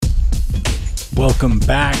Welcome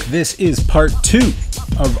back. This is part 2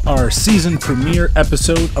 of our season premiere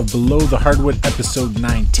episode of Below the Hardwood, episode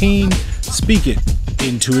 19, Speak It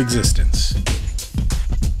Into Existence.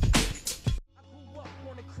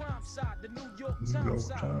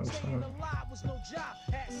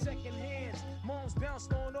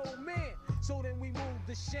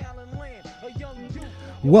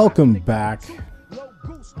 Welcome back.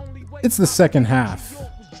 It's the second half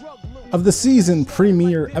of the season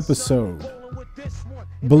premiere episode,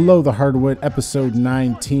 Below the Hardwood, episode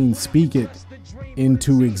 19, Speak It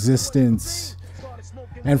Into Existence.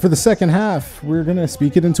 And for the second half, we're going to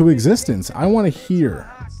speak it into existence. I want to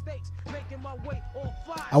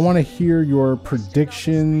hear your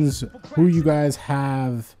predictions, who you guys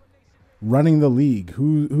have running the league,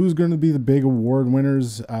 who's going to be the big award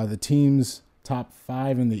winners, the teams top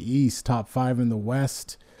 5 in the East, top 5 in the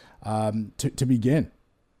West, to begin.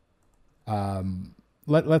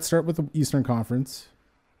 Let's start with the Eastern Conference.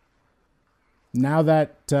 Now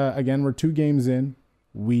that, again, we're 2 games in,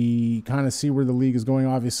 we kind of see where the league is going.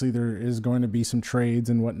 Obviously, there is going to be some trades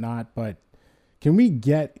and whatnot, but can we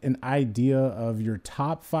get an idea of your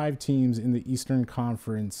top 5 teams in the Eastern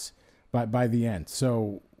Conference by the end?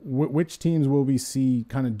 So which teams will we see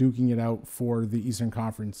kind of duking it out for the Eastern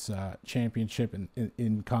Conference championship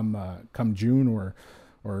in come June or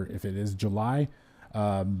if it is July?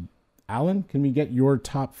 Alan, can we get your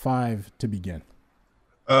top 5 to begin?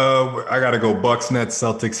 I got to go Bucks, Nets,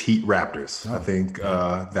 Celtics, Heat, Raptors. I think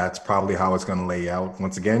that's probably how it's going to lay out.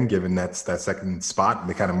 Once again, given that second spot,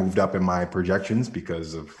 they kind of moved up in my projections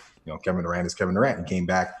because of Kevin Durant is Kevin Durant and came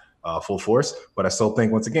back full force. But I still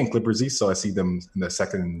think, once again, Clippers East. So I see them in the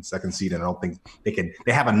second seed, and I don't think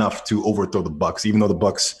they have enough to overthrow the Bucks, even though the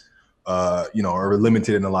Bucks are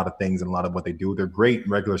limited in a lot of things and a lot of what they do. They're great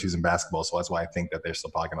in regular season basketball, so that's why I think that they're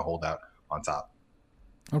still probably going to hold out on top.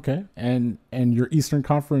 Okay, and your Eastern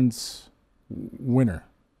Conference winner?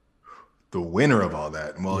 The winner of all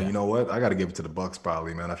that? Well, You know what? I got to give it to the Bucks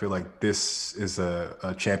probably, man. I feel like this is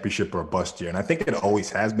a championship or a bust year, and I think it always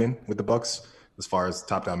has been with the Bucks as far as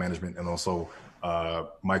top-down management and also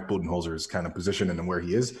Mike Budenholzer's kind of position and where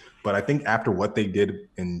he is. But I think after what they did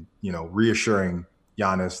in reassuring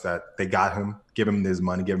Giannis that they got him, give him his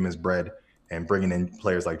money, give him his bread, and bringing in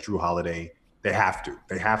players like Drew Holiday. They have to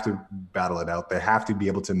battle it out. They have to be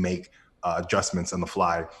able to make adjustments on the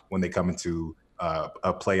fly when they come into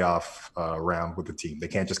a playoff round with the team. They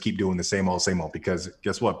can't just keep doing the same old, because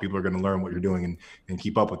guess what? People are going to learn what you're doing and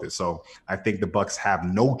keep up with it. So I think the Bucks have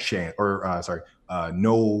no chance, they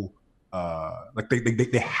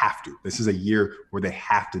have to. This is a year where they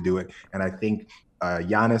have to do it. And I think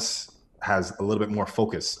Giannis has a little bit more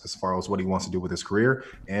focus as far as what he wants to do with his career,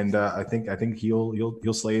 and I think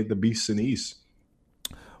he'll slay the beasts in the East.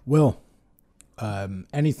 Will,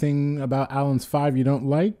 anything about Allen's 5 you don't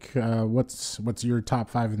like? What's your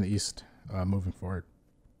top 5 in the East moving forward?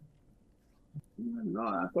 No,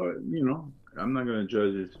 I thought I'm not going to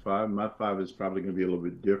judge his 5. My 5 is probably going to be a little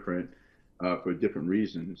bit different for different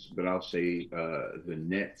reasons, but I'll say the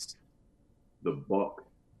Nets, the Bucks,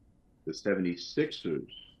 the 76ers,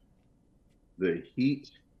 the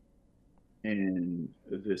Heat, and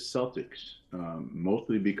the Celtics,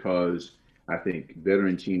 mostly because I think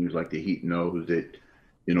veteran teams like the Heat know that,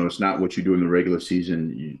 it's not what you do in the regular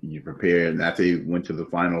season. You prepare, and after they went to the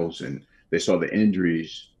finals and they saw the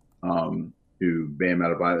injuries to Bam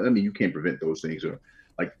Adebayo, I mean, you can't prevent those things. Or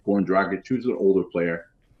like Goran Dragic, who's an older player,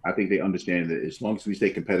 I think they understand that as long as we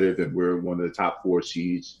stay competitive and we're one of the top 4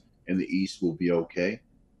 seeds in the East, we'll be okay.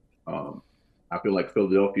 I feel like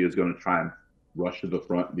Philadelphia is going to try and rush to the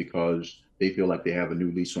front because they feel like they have a new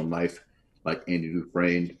lease on life, like Andy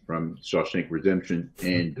Dufresne from Shawshank Redemption,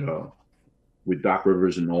 and with Doc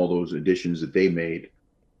Rivers and all those additions that they made.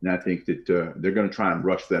 And I think that they're going to try and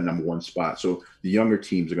rush that number 1 spot. So the younger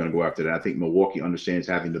teams are going to go after that. I think Milwaukee understands,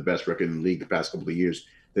 having the best record in the league the past couple of years,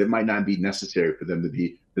 that it might not be necessary for them to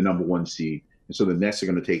be the number 1 seed. And so the Nets are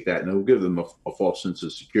going to take that, and it'll give them a false sense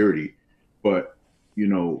of security. But,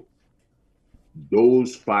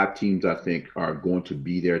 those 5 teams, I think, are going to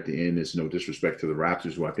be there at the end. There's no disrespect to the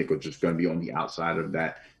Raptors, who I think are just going to be on the outside of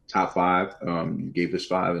that top 5. You gave us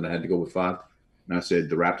 5, and I had to go with 5. And I said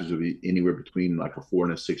the Raptors will be anywhere between like a 4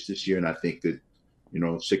 and a 6 this year. And I think that,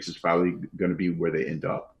 6 is probably going to be where they end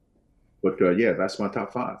up. But, that's my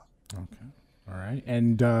top 5. Okay. All right.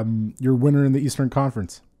 And your winner in the Eastern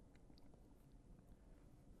Conference?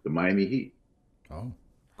 The Miami Heat. Oh,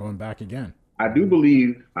 going back again. I do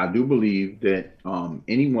believe that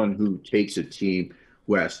anyone who takes a team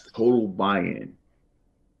who has total buy-in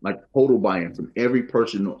from every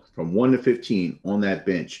person from 1 to 15 on that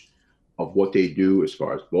bench, of what they do as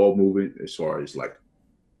far as ball movement, as far as like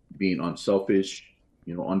being unselfish,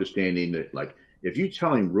 understanding that like if you're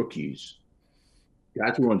telling rookies,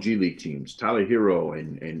 guys who are on G League teams, Tyler Hero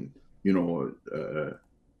and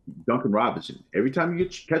Duncan Robinson, every time you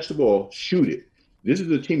catch the ball, shoot it. This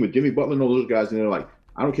is a team with Jimmy Butler and all those guys, and they're like,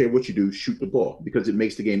 I don't care what you do, shoot the ball, because it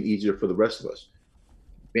makes the game easier for the rest of us.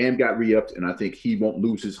 Bam got re-upped, and I think he won't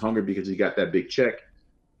lose his hunger because he got that big check.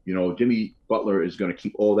 Jimmy Butler is going to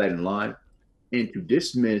keep all that in line. And to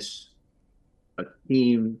dismiss a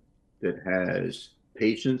team that has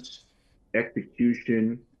patience,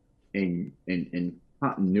 execution, and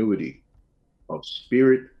continuity of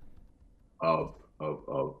spirit, of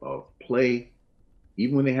play,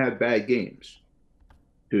 even when they have bad games,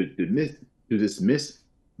 to dismiss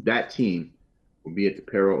that team will be at the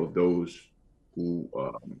peril of those who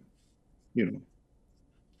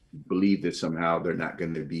believe that somehow they're not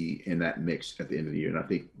going to be in that mix at the end of the year. And I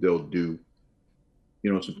think they'll do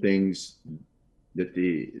some things that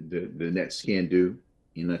the Nets can do.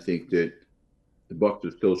 And I think that the Bucks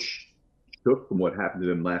are still shook from what happened to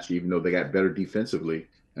them last year, even though they got better defensively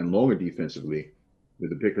and longer defensively with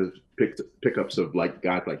the pickups of like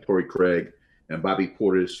guys like Torrey Craig and Bobby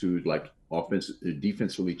Portis, who's like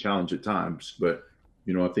defensively challenged at times. But,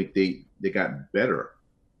 I think they got better.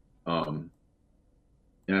 And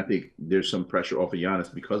I think there's some pressure off of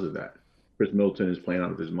Giannis because of that. Chris Middleton is playing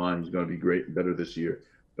out of his mind. He's going to be better this year.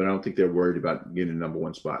 But I don't think they're worried about getting the number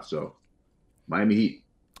 1 spot. So, Miami Heat.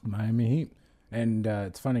 And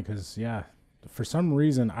it's funny because, for some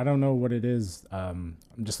reason, I don't know what it is. I'm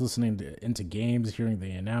just listening into games, hearing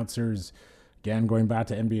the announcers. Again, going back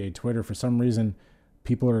to NBA Twitter, for some reason,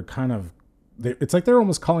 people are it's like they're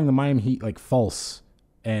almost calling the Miami Heat like false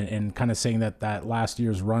and kind of saying that last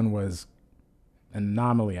year's run was an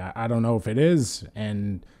anomaly. I don't know if it is,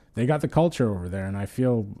 and they got the culture over there, and I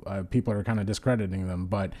feel people are kind of discrediting them.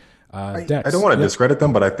 But Dex, I don't want to discredit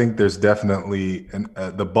them, but I think there's definitely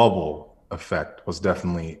the bubble effect was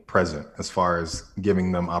definitely present as far as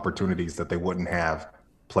giving them opportunities that they wouldn't have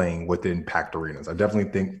playing within packed arenas. I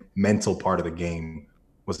definitely think mental part of the game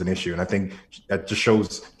was an issue, and I think that just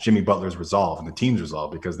shows Jimmy Butler's resolve and the team's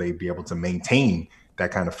resolve, because they'd be able to maintain that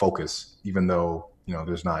kind of focus, even though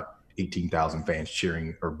there's not 18,000 fans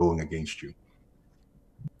cheering or booing against you.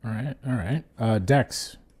 All right.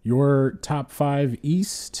 Dex, your top 5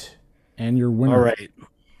 East and your winner. All right.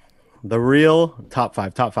 The real top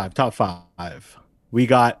five. We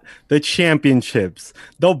got the championships,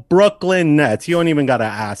 the Brooklyn Nets. You don't even got to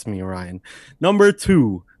ask me, Ryan. Number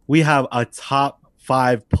 2, we have a top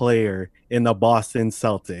 5 player in the Boston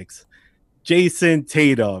Celtics, Jason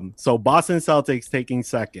Tatum. So Boston Celtics taking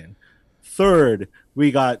second. Third, we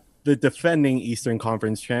got the defending Eastern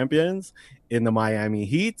Conference champions in the Miami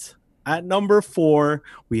Heat. At number 4,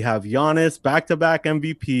 we have Giannis, back-to-back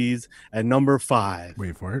MVPs. At number 5,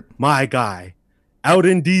 wait for it, my guy, out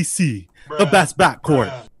in DC, the best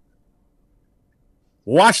backcourt,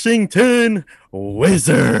 Washington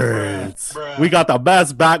Wizards. We got the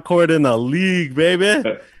best backcourt in the league,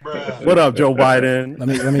 baby. What up, Joe Biden? Let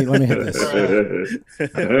me hit this.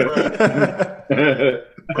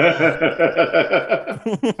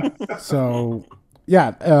 So,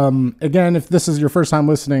 again, if this is your first time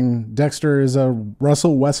listening, Dexter is a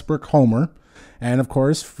Russell Westbrook homer. And, of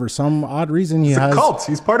course, for some odd reason, he has a cult.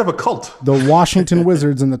 He's part of a cult. The Washington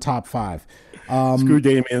Wizards in the top 5. Screw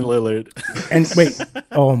Damian Lillard. And wait,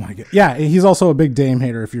 oh my God. Yeah, he's also a big Dame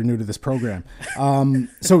hater if you're new to this program.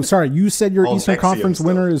 So, sorry, you said your Eastern Conference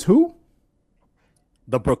winner is who?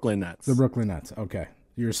 The Brooklyn Nets. The Brooklyn Nets. Okay.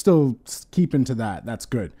 You're still keeping to that. That's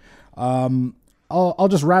good. I'll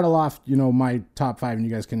just rattle off, my top 5, and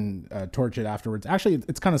you guys can torch it afterwards. Actually,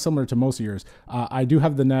 it's kind of similar to most of yours. I do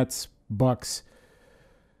have the Nets, Bucks,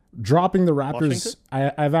 dropping the Raptors.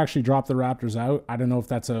 I've actually dropped the Raptors out. I don't know if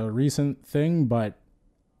that's a recent thing, but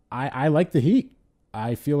I like the Heat.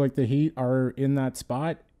 I feel like the Heat are in that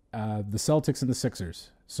spot. The Celtics and the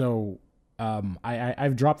Sixers. So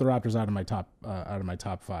I've dropped the Raptors out of my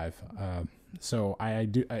top 5. So I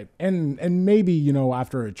do, and maybe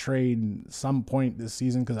after a trade some point this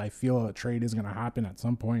season, because I feel a trade is going to happen at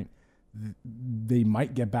some point, they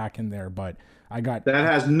might get back in there. But that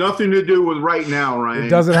has nothing to do with right now, Ryan. It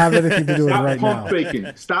doesn't have anything to do with right now.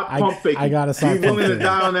 Stop pump faking. I gotta stop. You're willing to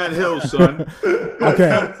die on that hill, son.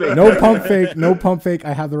 Okay, no pump fake. No pump fake.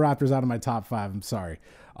 I have the Raptors out of my top 5. I'm sorry.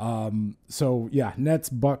 So yeah, Nets,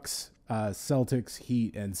 Bucks, Celtics,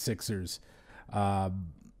 Heat, and Sixers.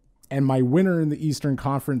 And my winner in the Eastern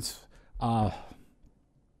Conference, to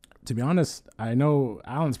be honest, I know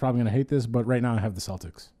Alan's probably going to hate this, but right now I have the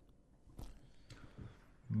Celtics.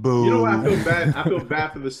 Boo. You know what? I feel bad. I feel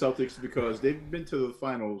bad for the Celtics because they've been to the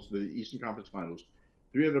finals, the Eastern Conference Finals,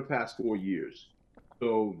 3 of the past 4 years.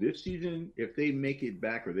 So this season, if they make it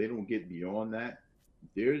back or they don't get beyond that,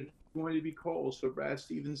 there's going to be calls for Brad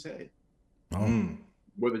Stevens' head,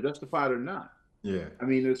 whether justified or not. Yeah. I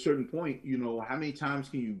mean, at a certain point, how many times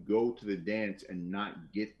can you go to the dance and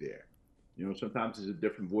not get there? Sometimes there's a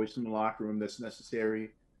different voice in the locker room that's necessary.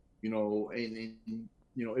 And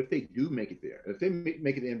if they do make it there, if they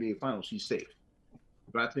make it the NBA Finals, he's safe.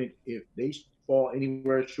 But I think if they fall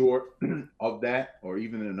anywhere short of that, or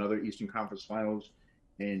even in another Eastern Conference Finals,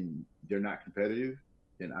 and they're not competitive,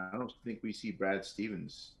 then I don't think we see Brad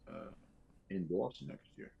Stevens in Boston next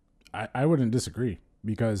year. I wouldn't disagree,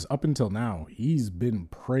 because up until now he's been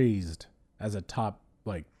praised as a top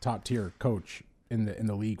tier coach in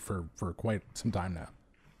the league for quite some time now.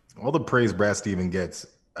 All the praise Brad Stevens gets,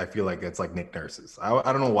 I feel like it's like Nick Nurse's.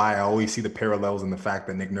 I don't know why I always see the parallels in the fact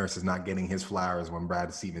that Nick Nurse is not getting his flowers when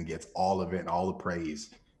Brad Stevens gets all of it and all the praise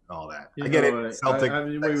and all that. I get it. Celtic.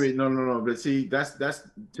 Wait, no. But see, that's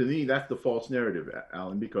to me, that's the false narrative,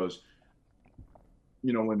 Alan, because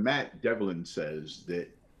when Matt Devlin says that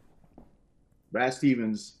Brad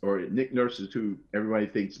Stevens, or Nick Nurse is who everybody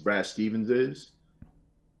thinks Brad Stevens is,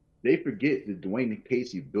 they forget that Dwayne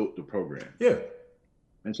Casey built the program. Yeah.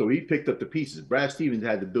 And so he picked up the pieces. Brad Stevens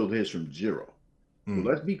had to build his from zero. So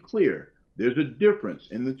let's be clear. There's a difference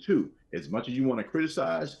in the two. As much as you want to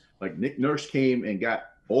criticize, like Nick Nurse came and got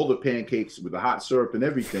all the pancakes with the hot syrup and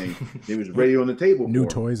everything. It was ready on the table. New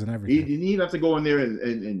toys and everything. He didn't have to go in there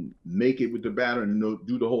and make it with the batter and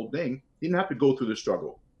do the whole thing. He didn't have to go through the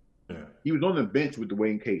struggle. Yeah. He was on the bench with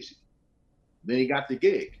Dwayne Casey. Then he got the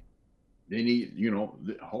gig. Then he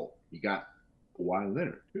got Kawhi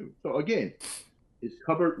Leonard too. So again, his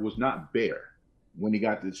cupboard was not bare when he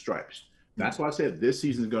got the stripes. That's why I said this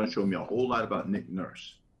season is going to show me a whole lot about Nick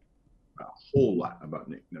Nurse. A whole lot about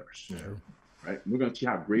Nick Nurse. Yeah. Right? We're going to see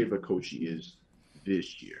how great of a coach he is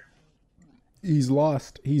this year.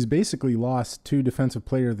 He's basically lost 2 Defensive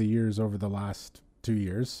Player of the Years over the last 2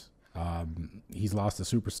 years. He's lost a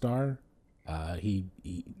superstar. He's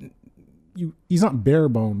not bare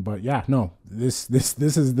bone, but yeah, no. This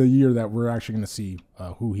is the year that we're actually going to see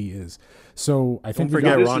who he is. So I think you're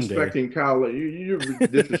disrespecting Kyle. You're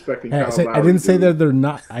disrespecting Kyle. I didn't say that they're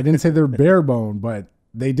not. I didn't say they're bare bone, but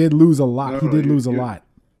they did lose a lot. He did lose a lot.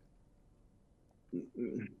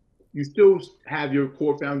 You still have your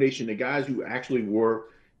core foundation, the guys who actually were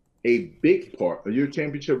a big part of your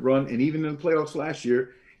championship run, and even in the playoffs last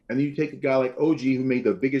year. And then you take a guy like OG, who made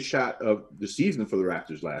the biggest shot of the season for the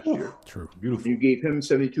Raptors last year. True, beautiful. You gave him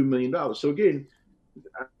 $72 million. So again,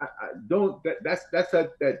 I don't. That's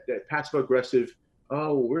that passive aggressive.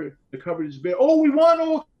 Oh, we're the coverage is bad. Oh, we won.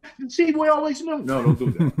 Oh, see, we always know. No, don't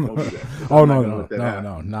do that. Don't do that. Oh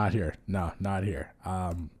no, not here. No, not here.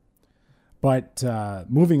 But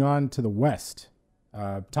moving on to the West,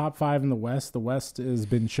 top 5 in the West. The West has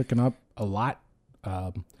been shaken up a lot.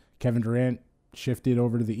 Kevin Durant shifted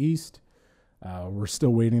over to the East. We're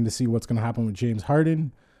still waiting to see what's going to happen with James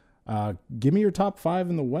Harden. Give me your top 5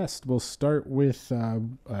 in the West. We'll start with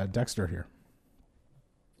Dexter here.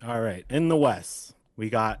 All right. In the West, we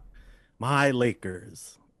got my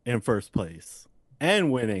Lakers in first place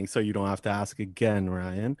and winning, so you don't have to ask again,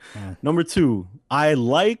 Ryan. Number 2, I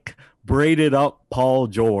like braided up Paul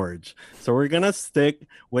George. So we're going to stick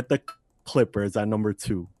with the Clippers at number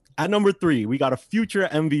 2. At number 3, we got a future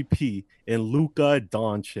MVP in Luka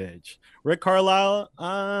Doncic. Rick Carlisle,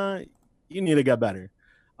 you need to get better.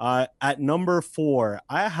 At number 4,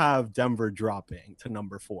 I have Denver dropping to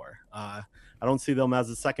number 4. I don't see them as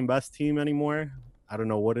the second best team anymore. I don't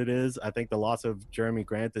know what it is. I think the loss of Jeremy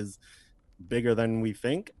Grant is bigger than we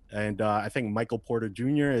think. And I think Michael Porter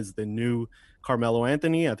Jr. is the new Carmelo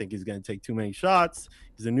Anthony. I think he's going to take too many shots.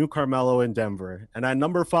 He's a new Carmelo in Denver. And at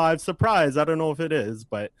number 5, surprise, I don't know if it is,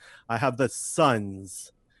 but I have the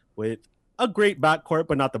Suns with a great backcourt,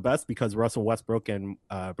 but not the best because Russell Westbrook and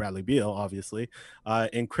Bradley Beal, obviously,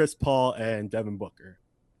 and Chris Paul and Devin Booker.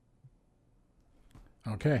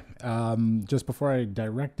 Okay. Just before I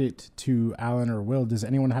direct it to Alan or Will, does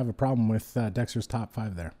anyone have a problem with Dexter's top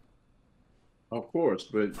 5 there? Of course,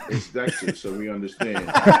 but it's Dexter, so we understand.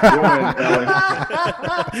 Go ahead,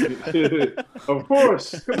 Alan. Of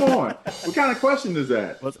course. Come on. What kind of question is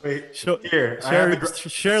that?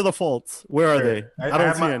 Share the faults. Where are they? I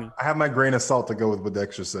don't see any. I have my grain of salt to go with what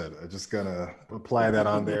Dexter said. I'm just going to apply that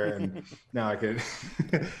on there, and now I can.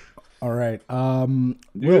 All right. Do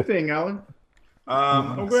your thing, Alan.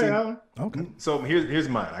 Go ahead, Alan. Okay. So here's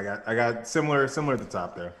mine. I got similar at the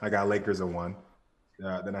top there. I got Lakers at 1.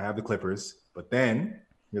 Then I have the Clippers. But then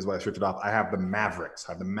Here's why I switched it off. I have the Mavericks.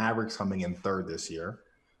 I have the Mavericks coming in third this year.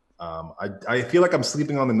 I feel like I'm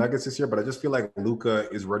sleeping on the Nuggets this year, but I just feel like Luka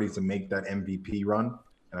is ready to make that MVP run,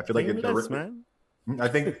 and I feel like man. I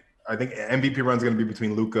think MVP run is going to be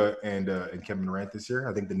between Luka and Kevin Durant this year.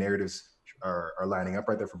 I think the narratives are lining up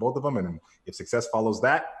right there for both of them, and if success follows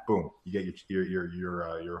that, boom, you get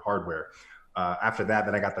your hardware. After that,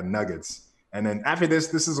 then I got the Nuggets, and then after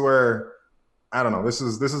this is where I don't know. This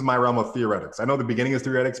is my realm of theoretics. I know the beginning is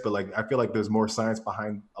theoretics, but like I feel like there's more science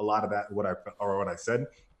behind a lot of that what I said.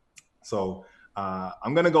 So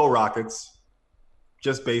I'm gonna go Rockets,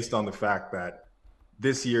 just based on the fact that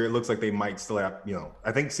this year it looks like they might still have,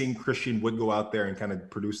 I think seeing Christian Wood go out there and kind of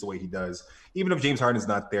produce the way he does, even if James Harden's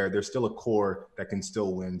not there, there's still a core that can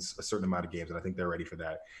still win a certain amount of games, and I think they're ready for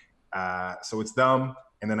that. So it's them,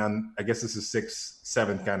 and then I guess this is 6,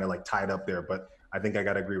 7 kind of like tied up there, but I think I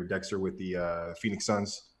got to agree with Dexter with the Phoenix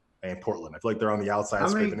Suns and Portland. I feel like they're on the outside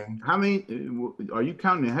scraping in. How many are you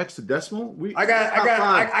counting in hexadecimal? I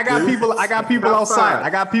got people outside. I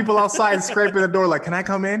got people outside scraping the door. Like, can I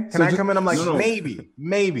come in? Can I come in? I'm like, no.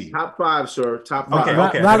 maybe. Top 5, sir. Top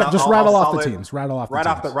 5. Okay. Just rattle off the teams. Right off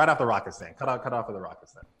the Rockets then. Cut off of the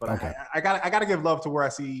Rockets then. But okay. I got to give love to where I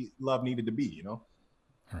see love needed to be. All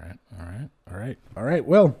right.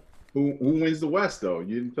 Well, who wins the West though?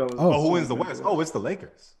 You didn't tell us. Who wins the West? Oh, it's the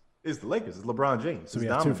Lakers. It's LeBron James. So we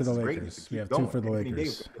have 2 for the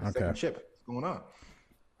Lakers. Okay. Chip. What's going on?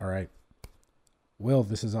 All right. Will,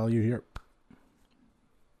 this is all you hear.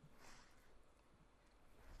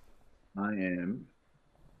 I am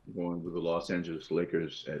going with the Los Angeles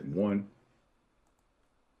Lakers at 1.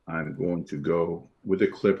 I'm going to go with the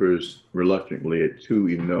Clippers reluctantly at 2,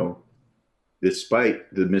 even though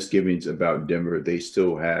despite the misgivings about Denver, they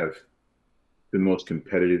still have the most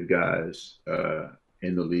competitive guys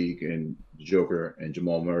in the league, and Joker and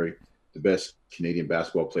Jamal Murray, the best Canadian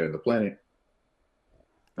basketball player on the planet.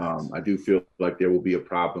 I do feel like there will be a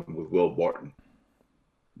problem with Will Barton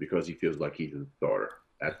because he feels like he's a starter.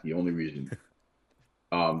 That's the only reason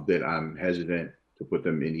that I'm hesitant to put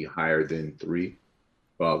them any higher than 3.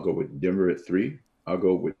 But I'll go with Denver at 3. I'll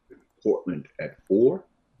go with Portland at 4.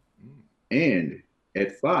 And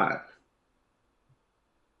at 5,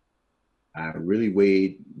 I really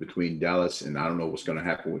weighed between Dallas, and I don't know what's going to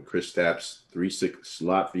happen with Kristaps 3-6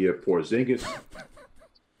 slot via Porzingis,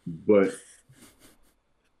 but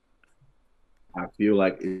I feel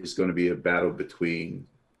like it's going to be a battle between,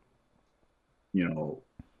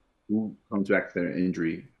 who comes back from their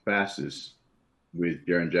injury fastest with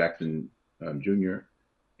Jaren Jackson Jr.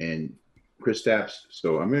 and Kristaps.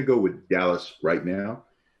 So I'm going to go with Dallas right now.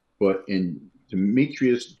 But in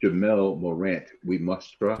Demetrius Jamel Morant, we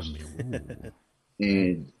must trust.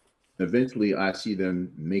 And eventually I see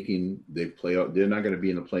them making the playoff. They're not going to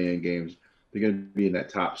be in the play-in games. They're going to be in that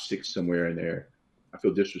top 6 somewhere in there. I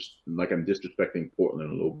feel like I'm disrespecting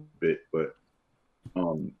Portland a little bit, but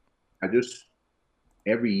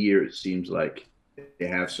every year it seems like they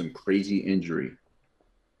have some crazy injury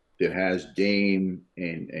that has Dame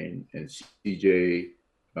and CJ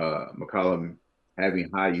McCollum having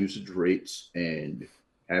high usage rates and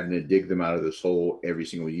having to dig them out of this hole every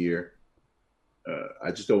single year.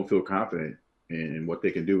 I just don't feel confident in what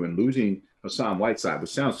they can do. And losing Hassan Whiteside, which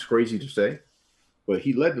sounds crazy to say, but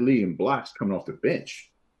he led the league in blocks coming off the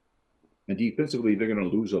bench. And defensively, they're going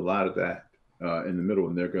to lose a lot of that in the middle,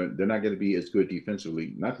 and they're not going to be as good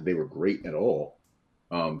defensively. Not that they were great at all,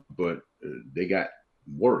 but they got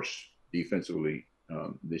worse defensively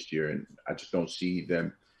this year, and I just don't see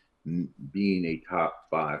them being a top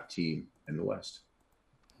 5 team in the West.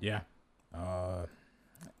 Yeah.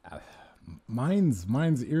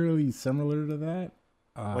 Mine's eerily similar to that.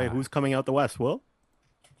 Wait, who's coming out the West, Will?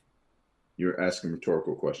 You're asking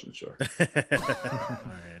rhetorical questions, sir. All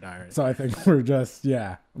right. So I think we're just,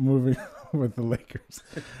 moving with the Lakers.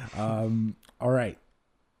 All right.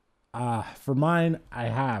 For mine, I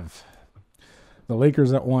have the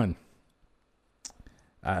Lakers at 1.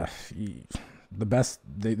 The best,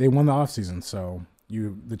 they won the offseason, so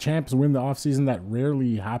the champs win the offseason. That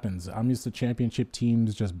rarely happens. I'm used to championship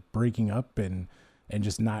teams just breaking up and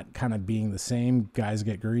just not kind of being the same. Guys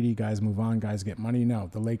get greedy, guys move on, guys get money. No,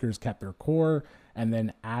 the Lakers kept their core and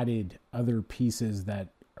then added other pieces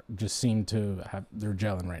that just seem to have, they're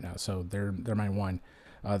gelling right now. So they're my 1.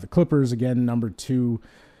 The Clippers, again, number 2.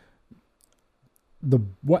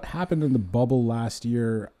 What happened in the bubble last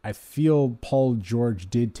year, I feel Paul George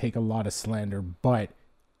did take a lot of slander, but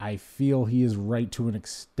I feel he is right to an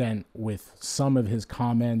extent with some of his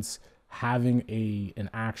comments. Having an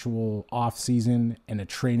actual off season and a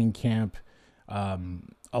training camp,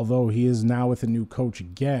 although he is now with a new coach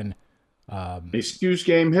again, Excuse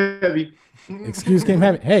game heavy. Excuse game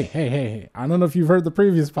heavy. Hey! I don't know if you've heard the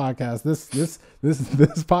previous podcast. This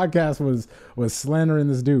podcast was slandering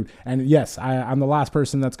this dude. And yes, I'm the last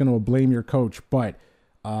person that's going to blame your coach, but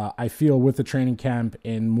I feel with the training camp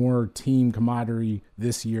and more team camaraderie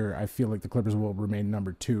this year, I feel like the Clippers will remain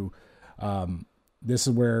number 2. This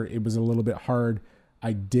is where it was a little bit hard.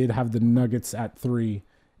 I did have the Nuggets at 3,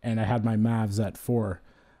 and I had my Mavs at 4,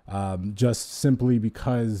 just simply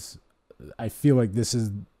because I feel like this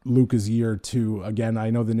is Luka's year too. Again,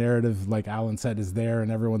 I know the narrative, like Alan said, is there,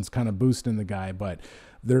 and everyone's kind of boosting the guy, but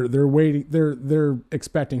they're waiting. They're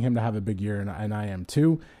expecting him to have a big year, and I am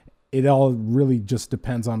too. It all really just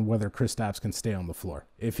depends on whether Kristaps can stay on the floor.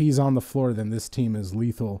 If he's on the floor, then this team is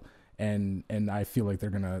lethal, and I feel like they're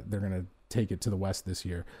gonna take it to the West this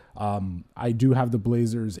year. I do have the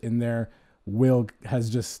Blazers in there. Will has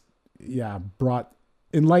just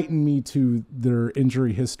enlightened me to their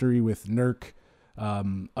injury history with Nurk,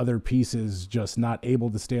 other pieces just not able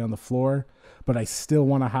to stay on the floor, but I still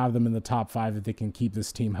want to have them in the top 5. If they can keep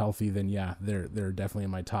this team healthy, then yeah, they're definitely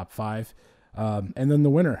in my top 5. And then the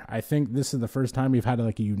winner, I think this is the first time we've had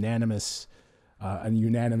like a unanimous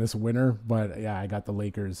winner, but yeah, I got the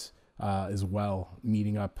Lakers as well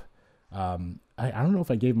meeting up. I don't know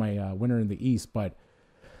if I gave my winner in the East, but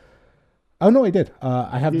oh no, I did.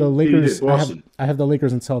 I have the Lakers. I have the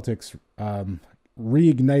Lakers and Celtics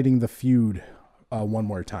reigniting the feud one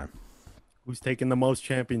more time. Who's taking the most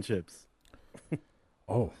championships?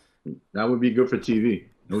 Oh, that would be good for TV,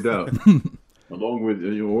 no doubt. Along with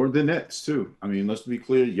or the Nets too. I mean, let's be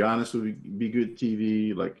clear. Giannis would be good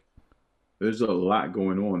TV. Like, there's a lot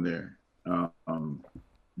going on there.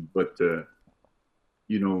 But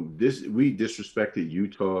we disrespected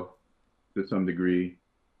Utah to some degree.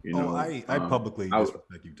 I publicly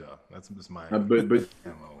disrespect Utah. That's just my. But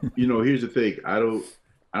here's the thing. I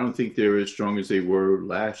don't think they're as strong as they were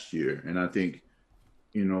last year, and I think,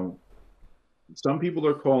 some people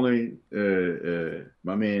are calling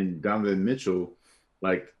my man Donovan Mitchell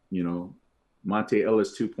like Monte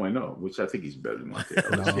Ellis 2.0, which I think he's better than Monte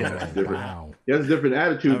Ellis. Wow. He has a different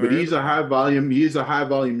attitude, but he's a high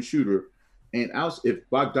volume shooter. And if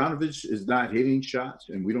Bogdanovich is not hitting shots,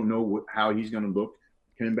 and we don't know how he's going to look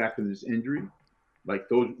coming back from this injury, like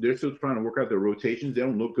they're still trying to work out their rotations. They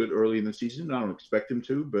don't look good early in the season. I don't expect them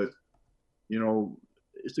to, but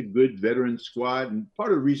it's a good veteran squad. And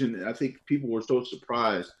part of the reason I think people were so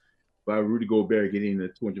surprised by Rudy Gobert getting the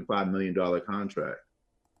 $205 million contract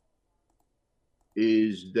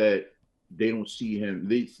is that they don't see him.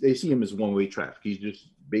 They see him as one-way traffic. He's just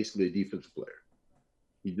basically a defensive player.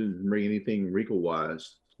 He doesn't bring anything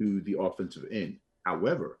wrinkle-wise to the offensive end.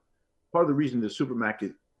 However, part of the reason the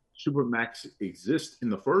Supermax exists in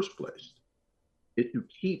the first place is to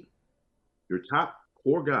keep your top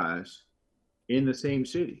core guys in the same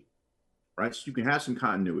city, right? So you can have some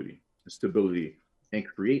continuity and stability and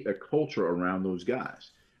create a culture around those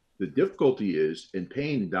guys. The difficulty is in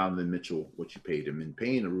paying Donovan Mitchell what you paid him and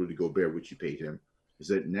paying Rudy Gobert what you paid him is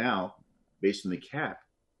that now, based on the cap,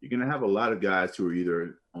 you're going to have a lot of guys who are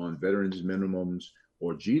either on veterans minimums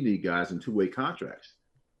or G League guys in two-way contracts.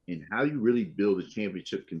 And how do you really build a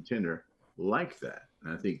championship contender like that?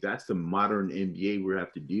 And I think that's the modern NBA we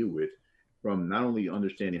have to deal with, from not only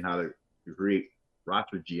understanding how to create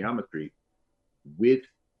roster geometry with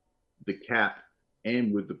the cap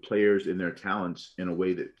and with the players and their talents in a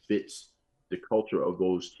way that fits the culture of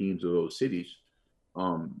those teams or those cities.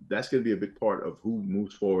 That's going to be a big part of who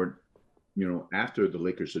moves forward, after the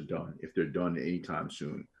Lakers are done, if they're done anytime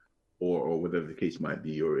soon, or whatever the case might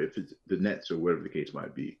be, or if it's the Nets or whatever the case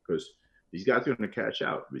might be, because these guys are going to cash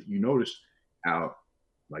out. But you notice how,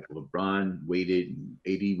 like, LeBron waited and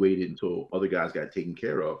AD waited until other guys got taken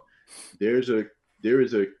care of. There is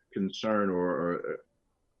a concern or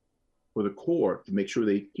for the core to make sure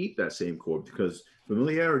they keep that same core, because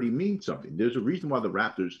familiarity means something. There's a reason why the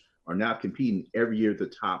Raptors are now competing every year at the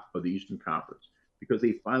top of the Eastern Conference, because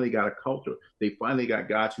they finally got a culture. They finally got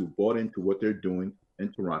guys who bought into what they're doing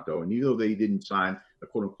in Toronto. And even though they didn't sign a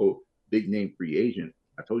quote-unquote big-name free agent,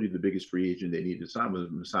 I told you the biggest free agent they needed to sign was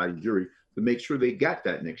Masai Ujiri to make sure they got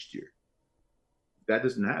that next year. If that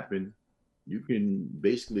doesn't happen, you can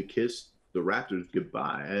basically kiss the Raptors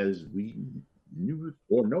goodbye as we knew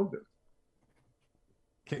or know them.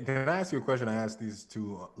 Can I ask you a question? I asked these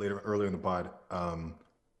two earlier in the pod.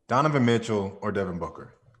 Donovan Mitchell or Devin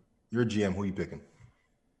Booker? You're a GM. Who are you picking?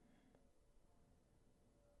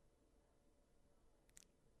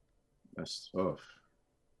 That's tough.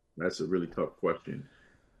 That's a really tough question.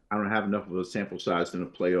 I don't have enough of a sample size in a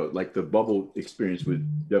playoff. Like, the bubble experience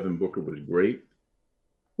with Devin Booker was great,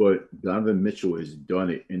 but Donovan Mitchell has done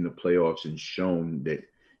it in the playoffs and shown that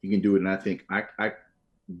he can do it. And I think I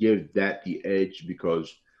give that the edge,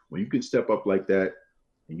 because when you can step up like that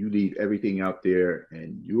and you leave everything out there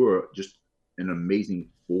and you're just an amazing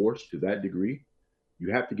force to that degree,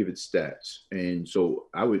 you have to give it stats. And so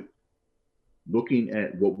I would, looking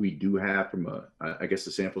at what we do have from I guess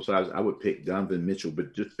the sample size, I would pick Donovan Mitchell,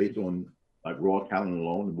 but just based on like raw talent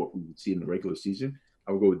alone and what we would see in the regular season,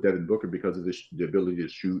 I would go with Devin Booker because of the ability to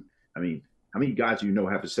shoot. I mean, how many guys have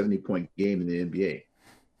a 70-point game in the NBA?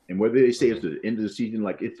 And whether they say it's the end of the season,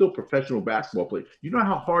 like, it's still professional basketball play. You know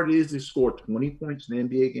how hard it is to score 20 points in an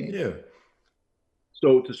NBA game? Yeah.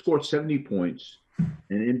 So to score 70 points in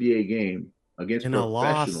an NBA game against in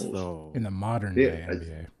professionals, a loss, though. In the modern day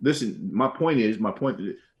NBA. Listen, my point is,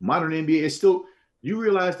 modern NBA is still, you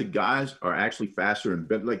realize the guys are actually faster and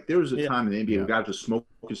better. Like, there was a time in the NBA where guys were smoking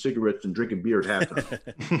cigarettes and drinking beer at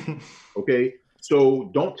halftime. Okay?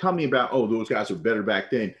 So don't tell me about, those guys were better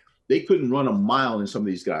back then. They couldn't run a mile in some of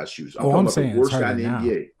these guys' shoes. I'm saying it's harder now.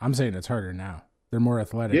 I'm saying it's harder now. They're more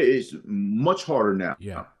athletic. Yeah, it's much harder now.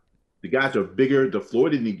 Yeah. The guys are bigger. The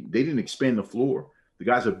floor didn't expand the floor. The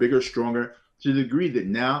guys are bigger, stronger, to the degree that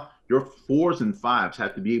now your 4s and 5s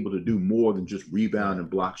have to be able to do more than just rebound and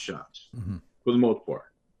block shots. Mm-hmm. For the most part,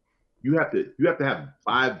 you have to have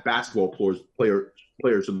 5 basketball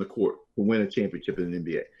players on the court to win a championship in the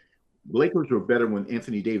NBA. The Lakers were better when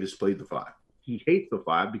Anthony Davis played the 5. He hates the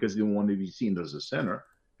 5 because he didn't want to be seen as a center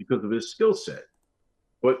because of his skill set.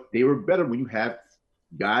 But they were better when you have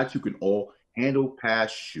guys who can all handle,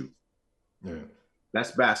 pass, shoot. Yeah.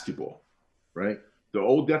 That's basketball, right? The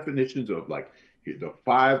old definitions of like the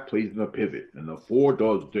 5 plays in the pivot and the 4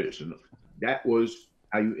 does this, and that was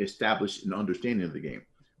how you establish an understanding of the game.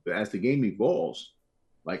 But as the game evolves,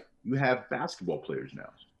 like, you have basketball players now.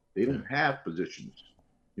 They don't have positions.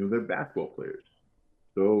 They're basketball players.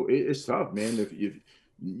 So it's tough, man. If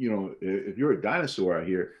you're a dinosaur out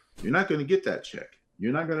here, you're not going to get that check.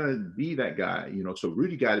 You're not going to be that guy. So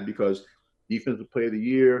Rudy got it because defensive player of the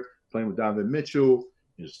year, playing with Donovan Mitchell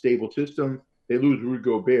in a stable system. They lose Rudy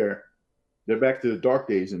Gobert, they're back to the dark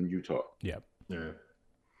days in Utah. Yeah. At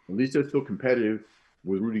least they're still competitive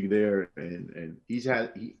with Rudy there, and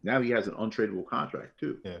now he has an untradeable contract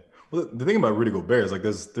too. Yeah. Well, the thing about Rudy Gobert is, like,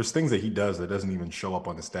 there's things that he does that doesn't even show up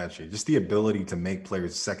on the stat sheet. Just the ability to make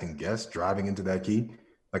players second guess driving into that key,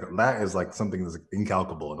 like, that is like something that's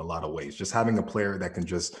incalculable in a lot of ways. Just having a player that can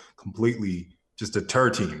just completely just deter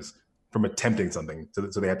teams from attempting something, so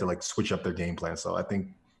they have to like switch up their game plan. So I think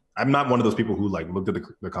I'm not one of those people who like looked at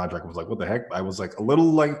the contract and was like, what the heck? I was like a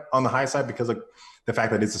little like on the high side because like the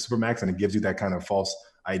fact that it's a supermax and it gives you that kind of false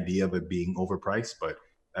idea of it being overpriced. But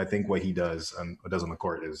I think what he does on the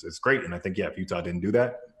court is great. And I think, if Utah didn't do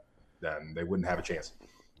that, then they wouldn't have a chance.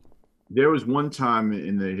 There was one time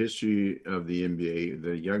in the history of the NBA,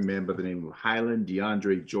 the young man by the name of Highland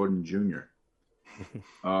DeAndre Jordan Jr.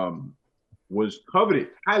 Was coveted,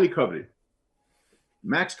 highly coveted.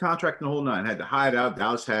 Max contract in the whole 9. Had to hide out.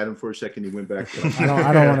 Dallas had him for a second. He went back.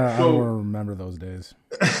 I don't want to remember those days.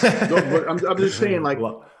 But I'm just saying, like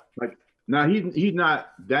now he's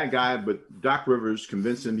not that guy, but Doc Rivers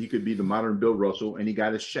convinced him he could be the modern Bill Russell, and he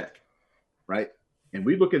got his check, right? And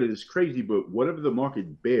we look at it as crazy, but whatever the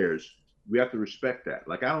market bears, we have to respect that.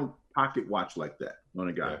 Like, I don't pocket watch like that on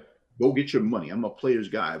a guy. Go get your money. I'm a player's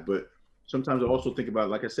guy, but sometimes I also think about,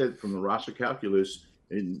 like I said, from the roster calculus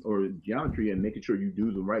or geometry, and making sure you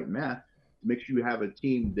do the right math to make sure you have a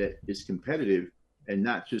team that is competitive and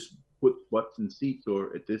not just put butts in seats,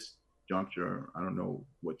 or at this juncture, I don't know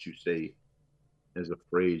what you say as a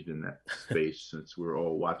phrase in that space since we're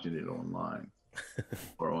all watching it online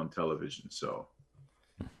or on television. So,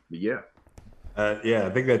 yeah. I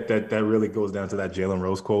think that really goes down to that Jalen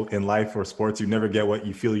Rose quote: in life or sports, you never get what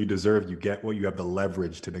you feel you deserve. You get what you have the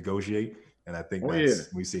leverage to negotiate. And I think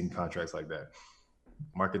we've seen contracts like that.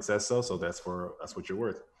 Market says so that's what you're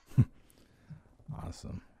worth.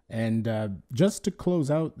 Awesome. And just to close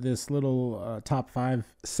out this little top 5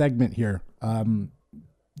 segment here,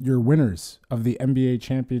 your winners of the NBA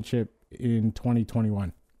championship in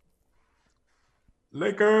 2021.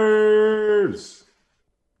 Lakers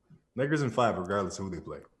in 5, regardless of who they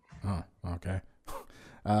play. Oh, okay.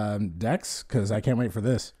 Dex, because I can't wait for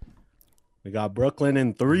this. We got Brooklyn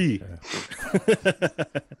in 3. Okay.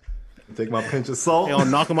 Take my pinch of salt. I'll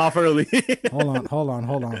knock them off early. Hold on.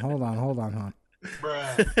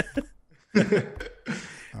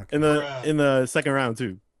 Okay. In the second round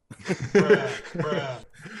too.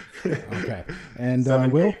 Okay. And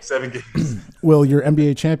 7 games. Will, your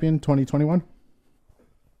NBA champion 2021?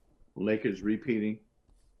 Lakers repeating.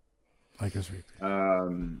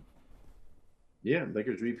 Yeah,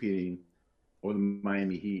 Lakers repeating or the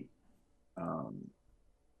Miami Heat. Um,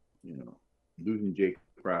 you know, losing Jake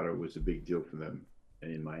Crowder was a big deal for them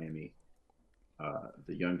in Miami.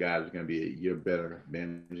 The young guys are going to be a year better.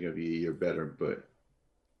 Man is going to be a year better, but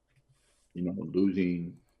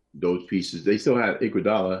losing those pieces, they still have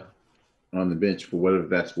Iguodala on the bench for whatever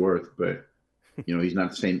that's worth, but he's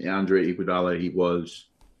not the same Andre Iguodala he was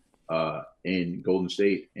in Golden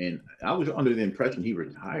State. And I was under the impression he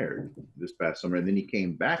retired this past summer, and then he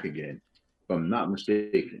came back again, if I'm not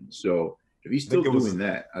mistaken. So if he's still doing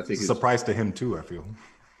that, I think it's a surprise to him too. I feel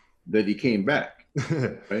that he came back,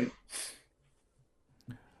 right?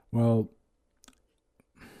 Well,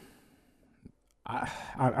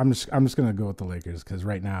 I'm just gonna go with the Lakers because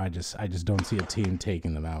right now I just don't see a team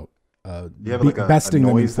taking them out. Besting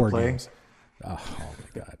them in 4 games. Oh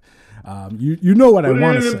my God! You know what I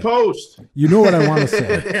want to say. Post. You know what I want to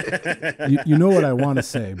say. You know what I want to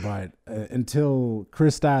say, but until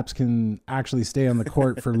Kristaps can actually stay on the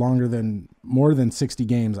court for more than 60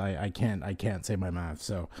 games, I can't say my math.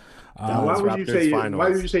 So why would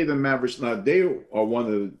you say the Mavericks? Now they are one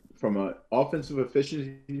of the, from an offensive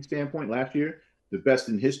efficiency standpoint last year, the best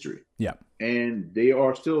in history. Yeah, and they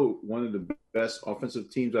are still one of the best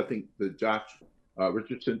offensive teams. I think the Josh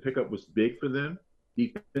Richardson pickup was big for them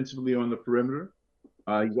defensively on the perimeter.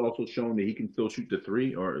 He's also shown that he can still shoot the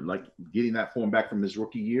 3, or like getting that form back from his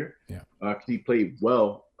rookie year. Yeah, he played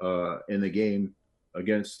well in the game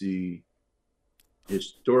against the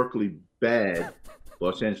historically bad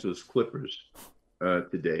Los Angeles Clippers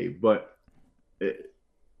today. But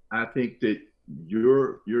I think that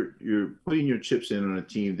you're putting your chips in on a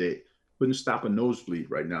team that couldn't stop a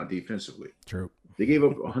nosebleed right now defensively. True. They gave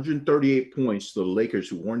up 138 points to the Lakers,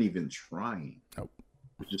 who weren't even trying,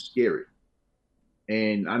 which is scary.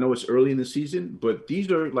 And I know it's early in the season, but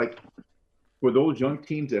these are like for those young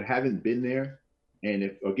teams that haven't been there. And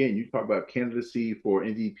if, again, you talk about candidacy for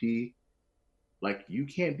MVP, like you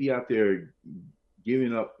can't be out there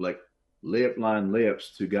giving up like layup line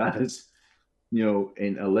layups to guys,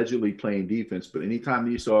 and allegedly playing defense. But anytime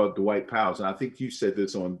you saw Dwight Powell, and I think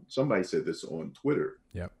somebody said this on Twitter.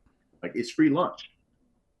 Yep. Like it's free lunch.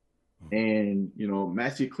 And,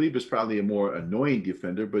 Maxi Kleber is probably a more annoying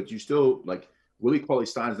defender, but you still like Willie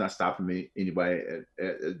Cauley-Stein's not stopping anybody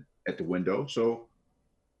at the window. So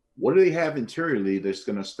what do they have interiorly that's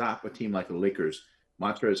going to stop a team like the Lakers?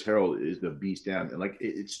 Montrezl Harrell is the beast down. And like,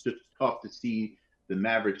 it's just tough to see the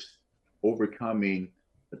Mavericks overcoming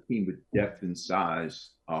a team with depth and size,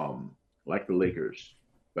 like the Lakers.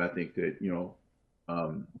 But I think that,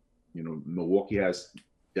 Milwaukee has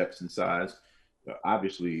depth and size.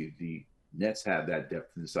 Obviously, the Nets have that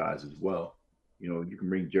depth and size as well. You can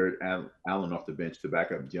bring Jared Allen off the bench to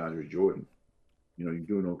back up DeAndre Jordan. You're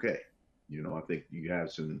doing okay. I think you have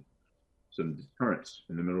some deterrence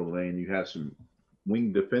in the middle of the lane. You have some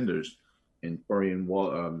wing defenders in Dorian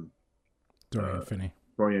Finney,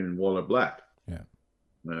 and Waller Black. Yeah.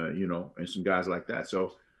 And some guys like that.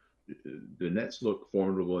 So the Nets look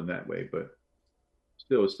formidable in that way, but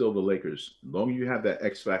it's still the Lakers. As long as you have that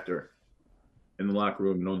X factor in the locker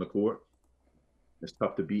room and on the court, it's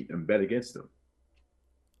tough to beat and bet against them.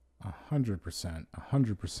 100%.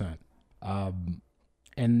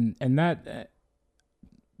 And that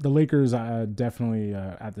the Lakers definitely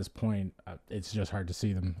at this point, it's just hard to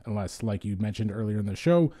see them unless, like you mentioned earlier in the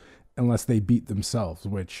show, unless they beat themselves,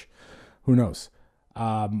 which who knows.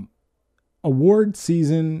 Award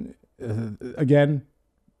season, again,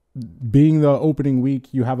 being the opening week,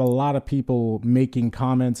 you have a lot of people making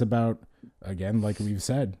comments about, again, like we've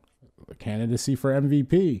said, candidacy for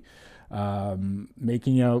MVP,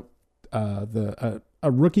 making out a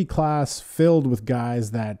rookie class filled with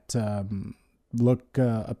guys that look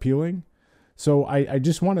appealing. So I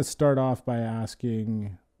just want to start off by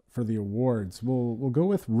asking for the awards. We'll go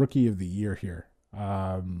with Rookie of the Year here.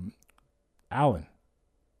 Alan,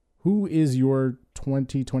 who is your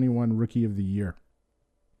 2021 Rookie of the Year?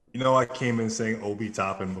 I came in saying Obi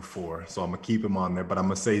Toppin before, so I'm going to keep him on there, but I'm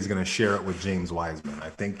going to say he's going to share it with James Wiseman. I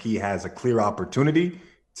think he has a clear opportunity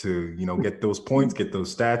to, get those points, get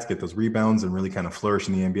those stats, get those rebounds, and really kind of flourish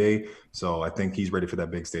in the NBA. So I think he's ready for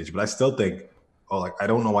that big stage. But I still think, I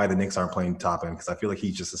don't know why the Knicks aren't playing Toppin, because I feel like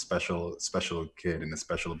he's just a special kid and a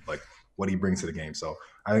special, what he brings to the game. So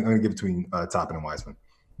I think I'm going to give it between Toppin and Wiseman.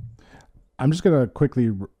 I'm just going to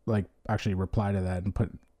quickly, actually reply to that and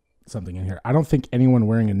put something in here. I don't think anyone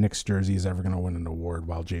wearing a Knicks jersey is ever going to win an award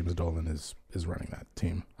while James Dolan is running that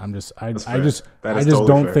team. I just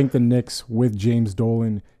don't think the Knicks with James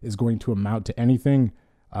Dolan is going to amount to anything.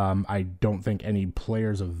 I don't think any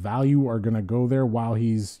players of value are going to go there while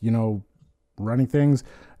he's, running things.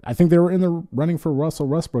 I think they were in the running for Russell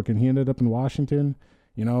Westbrook, and he ended up in Washington.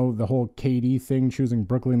 You know, the whole KD thing, choosing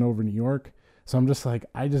Brooklyn over New York. So I'm just like,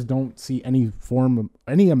 I just don't see any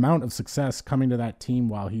amount of success coming to that team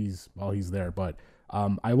while he's there. But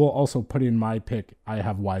I will also put in my pick. I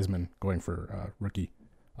have Wiseman going for rookie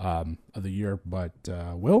of the year. But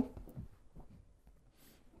Will?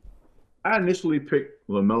 I initially picked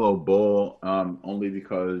LaMelo Ball only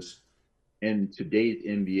because in today's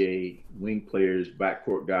NBA, wing players,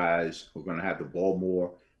 backcourt guys are going to have the ball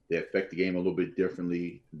more. They affect the game a little bit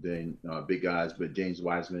differently than big guys, but James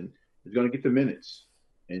Wiseman is going to get the minutes.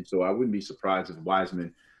 And so I wouldn't be surprised if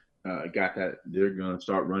Wiseman got that. They're going to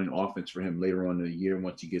start running offense for him later on in the year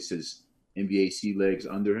once he gets his NBA sea legs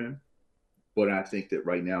under him. But I think that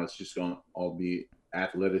right now it's just going to all be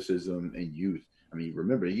athleticism and youth. I mean,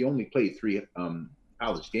 remember, he only played 3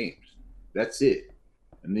 college games. That's it.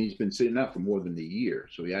 And then he's been sitting out for more than a year,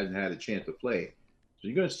 so he hasn't had a chance to play. So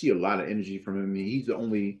you're going to see a lot of energy from him. I mean, he's the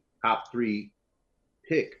only top 3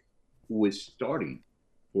 pick who is starting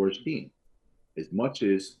for his team. As much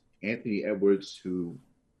as Anthony Edwards, who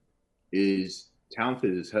is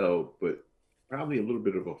talented as hell, but probably a little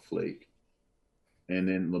bit of a flake. And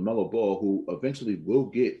then LaMelo Ball, who eventually will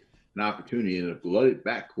get an opportunity in a blooded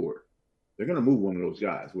backcourt. They're going to move one of those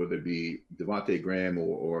guys, whether it be Devontae Graham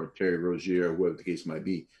or Terry Rozier or whatever the case might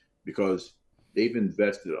be, because they've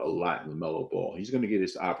invested a lot in LaMelo Ball. He's going to get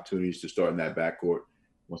his opportunities to start in that backcourt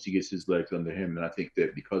once he gets his legs under him. And I think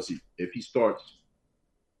that because if he starts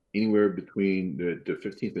anywhere between the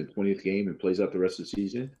 15th and 20th game and plays out the rest of the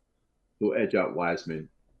season, he'll edge out Wiseman,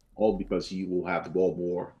 all because he will have the ball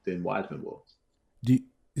more than Wiseman will.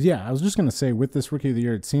 Yeah, I was just going to say, with this Rookie of the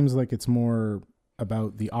Year, it seems like it's more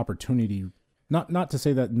about the opportunity. Not to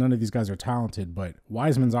say that none of these guys are talented, but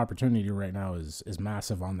Wiseman's opportunity right now is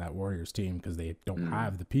massive on that Warriors team because they don't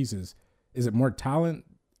have the pieces. Is it more talent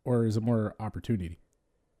or is it more opportunity?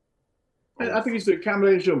 I think it's a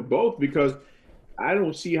combination of both, because I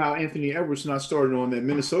don't see how Anthony Edwards not starting on that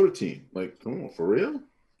Minnesota team. Like, come on, for real?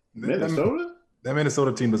 Minnesota? That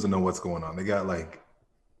Minnesota team doesn't know what's going on. They got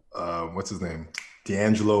what's his name?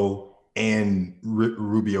 D'Angelo and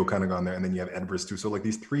Rubio kind of gone there, and then you have Edwards too. So like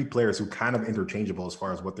these 3 players who kind of interchangeable as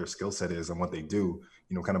far as what their skill set is and what they do,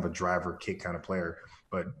 you know, kind of a driver kick kind of player.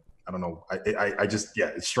 But I don't know. I just,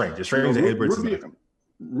 it's strange. It's strange that Edwards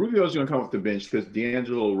Rubio's going to come off the bench because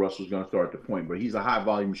D'Angelo Russell's going to start at the point, but he's a high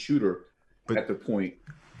volume shooter at the point.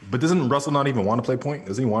 But doesn't Russell not even want to play point?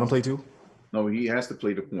 Doesn't he want to play too? No, he has to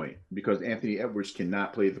play the point because Anthony Edwards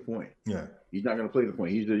cannot play the point. Yeah, he's not going to play the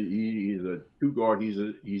point. He's a 2 guard.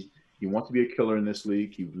 He wants to be a killer in this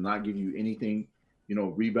league. He will not give you anything, you know,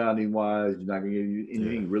 rebounding wise. He's not going to give you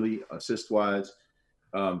anything really assist wise.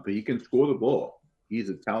 But he can score the ball. He's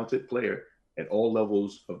a talented player at all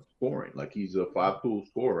levels of scoring. Like, he's a 5-tool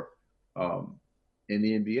scorer in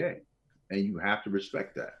the NBA, and you have to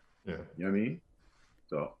respect that. Yeah, you know what I mean?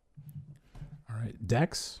 So, all right,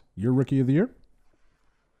 Dex, your Rookie of the Year.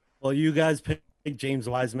 Well, you guys pick James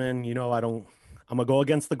Wiseman. You know, I'm gonna go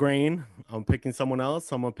against the grain. I'm picking someone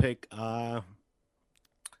else. I'm gonna pick Ty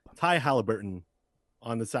Halliburton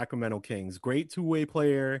on the Sacramento Kings. Great 2-way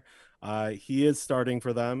player. He is starting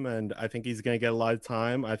for them, and I think he's gonna get a lot of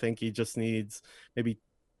time. I think he just needs maybe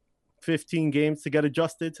 15 games to get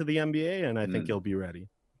adjusted to the NBA, and I think he'll be ready.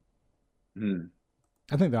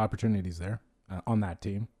 I think the opportunity's there on that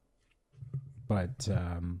team, but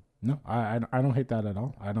no, I don't hate that at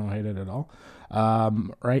all. I don't hate it at all.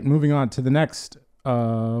 Right, moving on to the next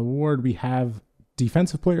award, we have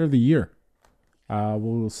Defensive Player of the Year.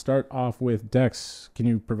 We'll start off with Dex. Can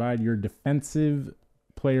you provide your Defensive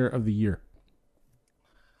Player of the Year?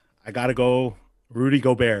 I gotta go Rudy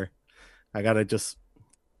Gobert. I gotta just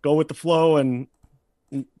go with the flow and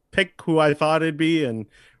pick who I thought it'd be, and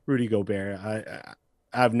Rudy Gobert. I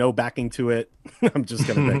have no backing to it. I'm just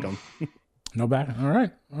gonna pick him. No back. All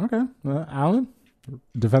right. Okay. Alan,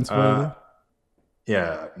 Defensive Player of the Year.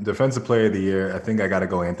 Yeah, Defensive Player of the Year. I think I got to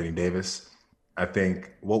go Anthony Davis. I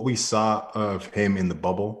think what we saw of him in the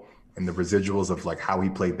bubble and the residuals of like how he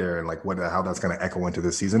played there and like how that's going to echo into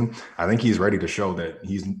this season. I think he's ready to show that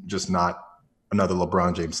he's just not another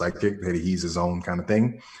LeBron James sidekick, that he's his own kind of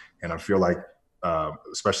thing. And I feel like,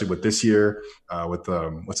 especially with this year, with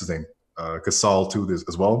what's his name, Gasol too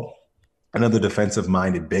as well. Another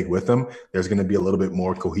defensive-minded big with them. There's going to be a little bit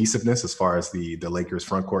more cohesiveness as far as the Lakers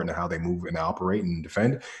front court and how they move and operate and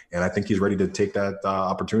defend. And I think he's ready to take that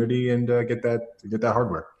opportunity and get that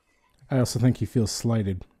hardware. I also think he feels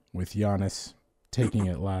slighted with Giannis taking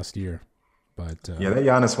it last year. But that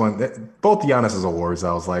Giannis one, both Giannis' awards,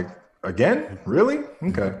 I was like, again, really?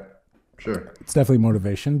 Okay, Sure. It's definitely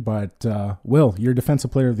motivation. But Will, your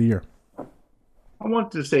defensive player of the year. I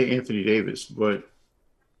wanted to say Anthony Davis, but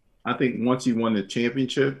I think once he won the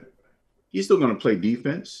championship, he's still going to play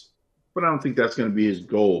defense, but I don't think that's going to be his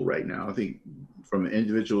goal right now. I think from an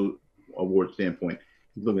individual award standpoint,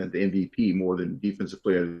 he's looking at the MVP more than defensive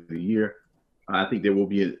player of the year. I think there will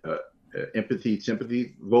be a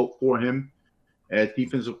sympathy vote for him as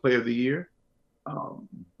defensive player of the year.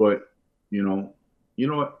 But you know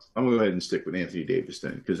what? I'm gonna go ahead and stick with Anthony Davis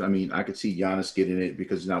then, because I mean I could see Giannis getting it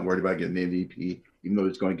because he's not worried about getting the MVP, even though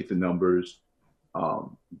he's going to get the numbers.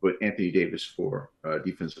 But Anthony Davis for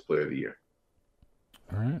defensive player of the year.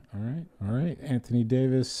 All right. Anthony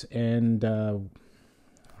Davis and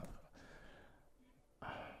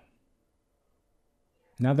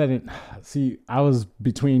now that I was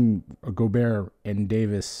between Gobert and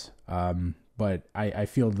Davis, but I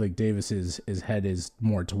feel like Davis's head is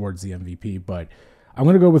more towards the MVP. But I'm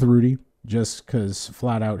gonna go with Rudy just because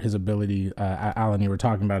flat out his ability. Alan, you were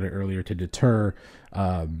talking about it earlier, to deter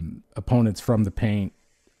opponents from the paint.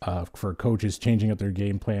 For coaches changing up their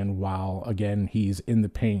game plan while, again, he's in the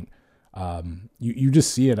paint. You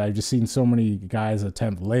just see it. I've just seen so many guys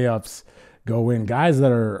attempt layups, go in, guys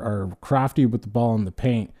that are crafty with the ball in the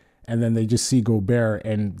paint, and then they just see Gobert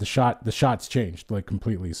and the shot's changed like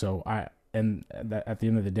completely. So at the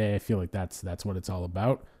end of the day, I feel like that's what it's all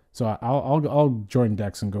about. So I'll join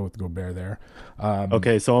Dex and go with Gobert there.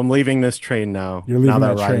 Okay, so I'm leaving this train now. You're leaving now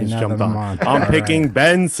that that train Ryan's now jumped that on. I'm on. I'm All picking right.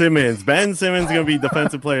 Ben Simmons. Ben Simmons is gonna be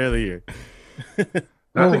defensive player of the year.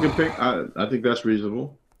 I think that's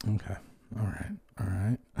reasonable. Okay. All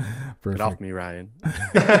right. Perfect. Get off me, Ryan.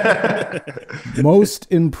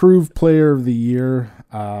 Most improved player of the year.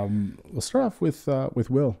 We'll start off with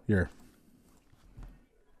Will here.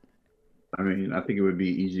 I mean, I think it would be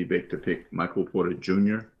easy to pick Michael Porter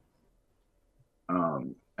Jr.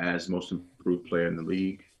 As most improved player in the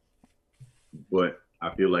league, but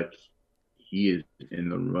I feel like he is in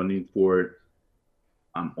the running for it.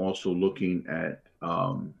 I'm also looking at,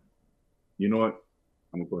 you know what?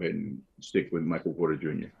 I'm gonna go ahead and stick with Michael Porter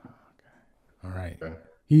Jr. All right. Okay.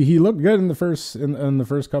 He looked good in the first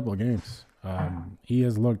couple of games. He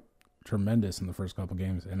has looked tremendous in the first couple of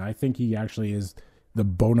games, and I think he actually is the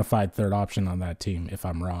bona fide third option on that team. If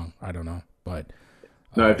I'm wrong, I don't know, but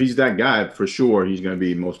no, if he's that guy, for sure he's going to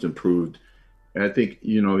be most improved. And I think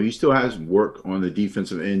he still has work on the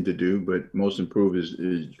defensive end to do, but most improved is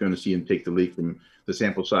going to see him take the lead from the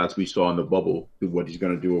sample size we saw in the bubble to what he's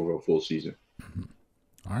going to do over a full season.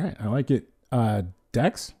 All right, I like it.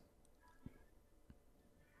 Dex?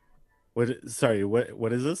 What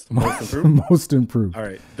is this? Most improved? Most improved. All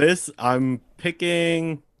right. This I'm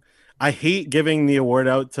picking. I hate giving the award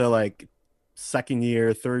out to like second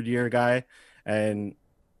year, third year guy. And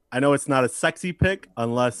I know it's not a sexy pick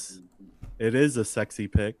unless it is a sexy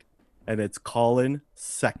pick. And it's Colin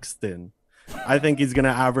Sexton. I think he's going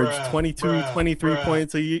to average 23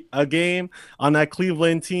 points a game on that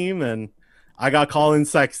Cleveland team. And I got Colin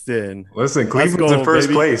Sexton. Listen, Cleveland's in first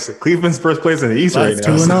place. Cleveland's first place in the East right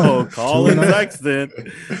now. So Colin Sexton,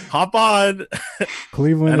 hop on.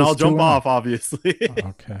 Cleveland, and I'll jump off, obviously.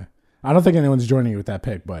 Okay. I don't think anyone's joining you with that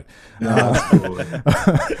pick, but you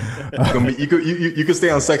could stay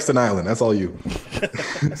on Sexton Island. That's all you.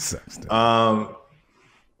 Sexton.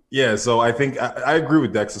 Yeah, so I think I agree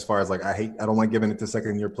with Dex as far as like I don't like giving it to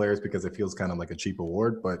second year players because it feels kind of like a cheap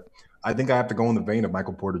award, but I think I have to go in the vein of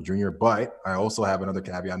Michael Porter Jr. But I also have another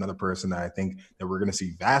caveat, another person that I think that we're going to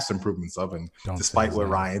see vast improvements of, and despite what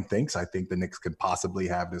Ryan thinks, I think the Knicks could possibly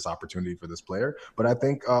have this opportunity for this player. But I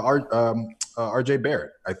think RJ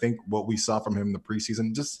Barrett. I think what we saw from him in the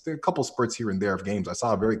preseason, just a couple spurts here and there of games, I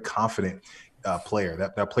saw a very confident player,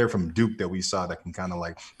 that player from Duke that we saw that can kind of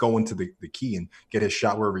like go into the key and get his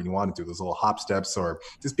shot wherever he wanted to, those little hop steps or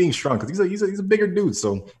just being strong because he's a bigger dude.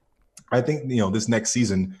 So I think this next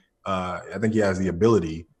season, I think he has the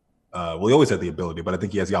ability. Well, he always had the ability, but I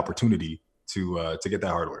think he has the opportunity to get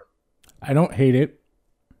that hardware. I don't hate it.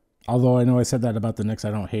 Although I know I said that about the Knicks,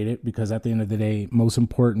 I don't hate it because at the end of the day, most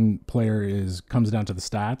important player comes down to the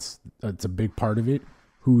stats. That's a big part of it.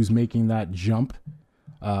 Who's making that jump?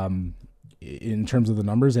 In terms of the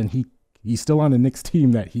numbers, and he's still on a Knicks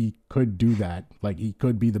team that he could do that. Like he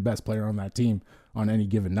could be the best player on that team on any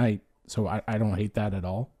given night. So I don't hate that at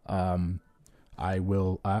all. I'll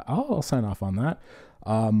sign off on that.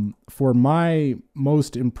 For my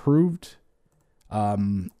most improved,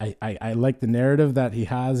 I like the narrative that he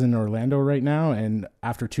has in Orlando right now. And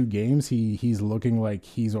after 2 games, he's looking like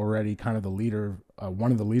he's already kind of the leader,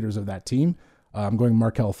 one of the leaders of that team. I'm going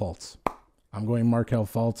Markelle Fultz. I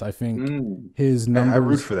think his numbers. I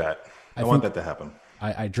root for that. I want that to happen.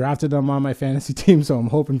 I drafted him on my fantasy team, so I'm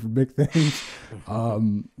hoping for big things.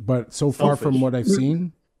 But so far from what I've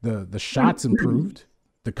seen, the shots improved,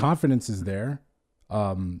 the confidence is there.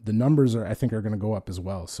 The numbers I think are going to go up as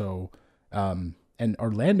well. So, and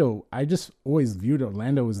Orlando, I just always viewed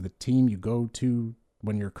Orlando as the team you go to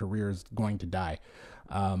when your career is going to die.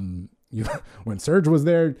 When Serge was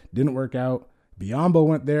there, didn't work out. Biyombo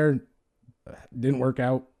went there, didn't work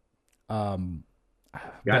out.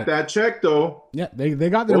 Got that check though. Yeah, they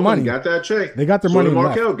got their money. Got that check. They got their money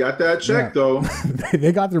Markel left. got that check though.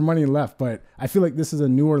 They got their money left, but I feel like this is a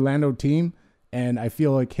new Orlando team, and I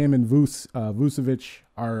feel like him and Vucevic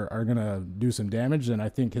are gonna do some damage, and I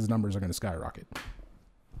think his numbers are gonna skyrocket.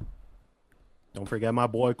 Don't forget my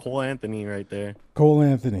boy Cole Anthony right there. Cole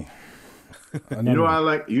Anthony. You know I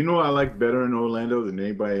like better in Orlando than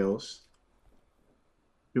anybody else.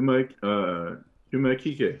 Chuma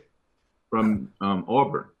Okeke from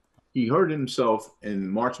Auburn. He hurt himself in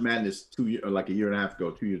March Madness a year and a half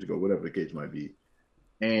ago, 2 years ago, whatever the case might be.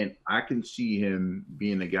 And I can see him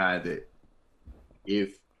being a guy that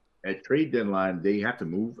if at trade deadline they have to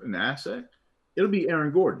move an asset, it'll be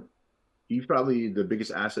Aaron Gordon. He's probably the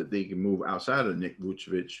biggest asset they can move outside of Nick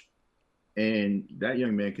Vucevic. And that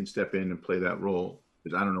young man can step in and play that role,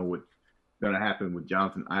 because I don't know what's going to happen with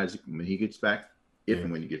Jonathan Isaac when he gets back, and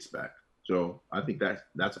when he gets back. So I think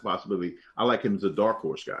that's a possibility. I like him as a dark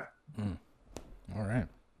horse guy. All right.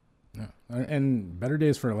 Yeah. And better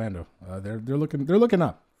days for Orlando. They're looking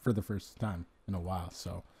up for the first time in a while.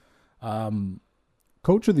 So,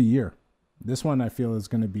 Coach of the Year. This one I feel is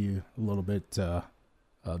going to be a little bit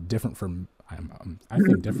different from I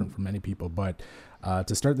think different from many people. But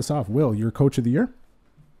to start this off, Will, your Coach of the Year?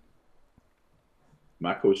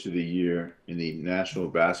 My Coach of the Year in the National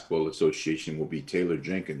Basketball Association will be Taylor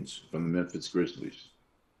Jenkins from the Memphis Grizzlies.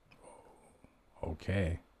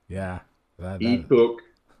 Okay. Yeah. He took,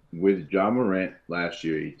 with Ja Morant last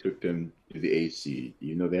year, he took them to the AC.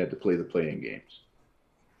 You know, they had to play the play-in games.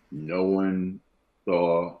 No one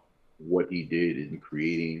saw what he did in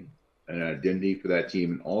creating an identity for that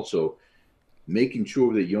team, and also making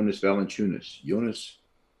sure that Jonas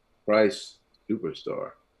Price,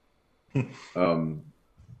 superstar,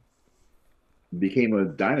 became a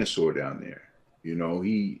dinosaur down there. You know,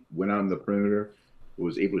 he went out on the perimeter,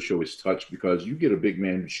 was able to show his touch, because you get a big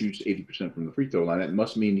man who shoots 80% from the free throw line. That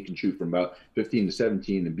must mean he can shoot from about 15 to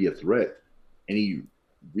 17 and be a threat. And he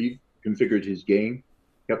reconfigured his game,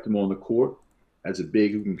 kept him on the court as a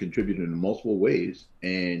big who can contribute in multiple ways.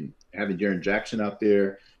 And having Jaren Jackson out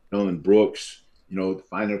there, Nolan Brooks, you know,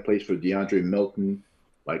 finding a place for DeAndre Melton,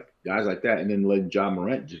 like guys like that, and then letting Ja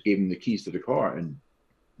Morant just gave him the keys to the car and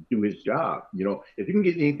do his job. You know, if you can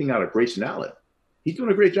get anything out of Grayson Allen, he's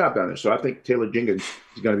doing a great job down there. So I think Taylor Jenkins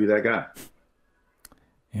is going to be that guy.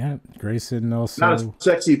 Yeah, Grayson also. Not a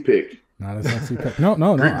sexy pick. Not a sexy pick. No.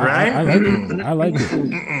 I like it. I like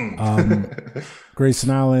it. Grayson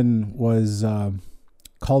Allen was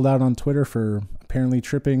called out on Twitter for apparently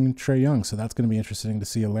tripping Trae Young. So that's going to be interesting to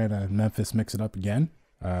see Atlanta and Memphis mix it up again.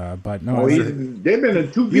 But no, they've been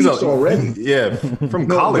in two beefs already. Yeah, from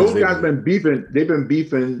college. Those guys been beefing. They've been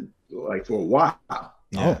beefing like for a while.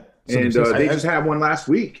 Yeah. And they just had one last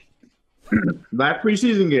week, last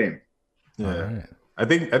preseason game. Yeah, right. I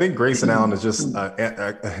think Grayson Allen is just like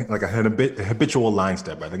a habitual line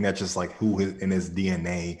stepper. I think that's just like who in his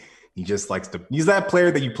DNA. He just likes to. He's that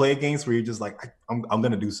player that you play against where you're just like, I'm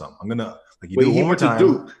gonna do something. I'm gonna like you do it one more time.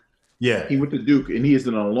 Duke. Yeah, he went to Duke, and he is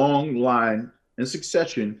in a long line in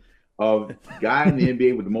succession of guy in the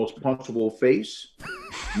NBA with the most punchable face,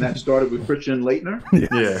 and that started with Christian Laettner.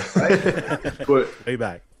 Yeah, right? But way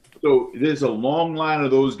back. So there's a long line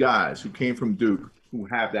of those guys who came from Duke who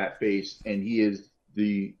have that face, and he is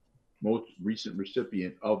the most recent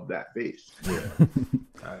recipient of that face.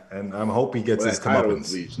 Yeah, and I'm hoping he gets his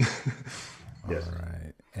comeuppance. Yes. All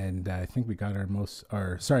right, and I think we got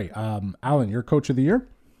Alan, your Coach of the Year.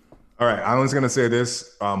 All right, I was going to say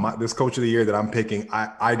this. This Coach of the Year that I'm picking,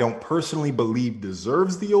 I don't personally believe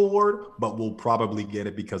deserves the award, but will probably get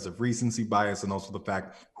it because of recency bias and also the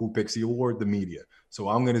fact who picks the award, the media. So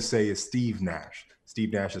I'm going to say is Steve Nash.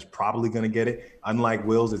 Steve Nash is probably going to get it. Unlike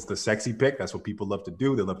Will's, it's the sexy pick. That's what people love to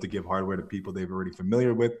do. They love to give hardware to people they're already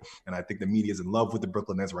familiar with. And I think the media is in love with the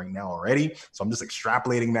Brooklyn Nets right now already. So I'm just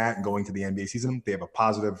extrapolating that and going to the NBA season. They have a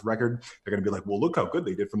positive record. They're going to be like, well, look how good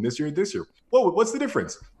they did from this year to this year. Whoa, what's the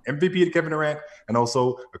difference? MVP to Kevin Durant and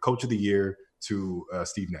also a Coach of the Year to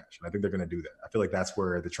Steve Nash. And I think they're going to do that. I feel like that's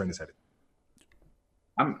where the trend is headed.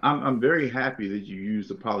 I'm very happy that you used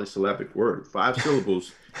the polysyllabic word. 5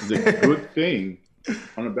 syllables is a good thing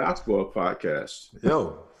on a basketball podcast.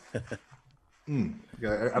 Yo.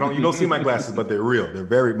 Yeah, you don't see my glasses, but they're real.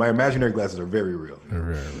 My imaginary glasses are very real.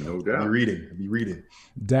 No doubt. Be reading.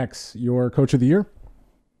 Dex, your coach of the year?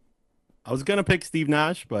 I was gonna pick Steve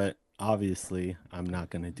Nash, but obviously I'm not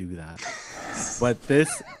gonna do that. But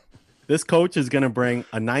this coach is gonna bring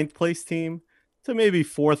a 9th place team to maybe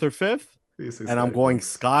 4th or 5th. And I'm going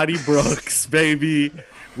Scotty Brooks, baby.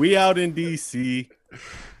 We out in DC.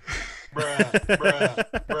 Bruh.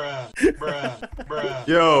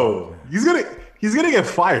 Yo, he's gonna get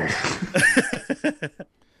fired.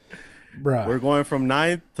 Bruh. We're going from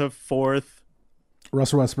 9th to 4th.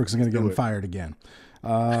 Russell Westbrook's going to get him fired again.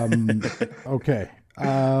 Okay.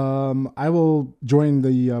 I will join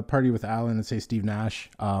the party with Alan and say Steve Nash.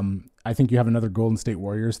 I think you have another Golden State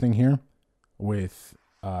Warriors thing here with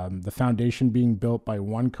the foundation being built by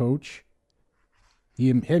one coach,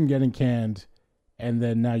 him getting canned, and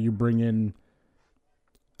then now you bring in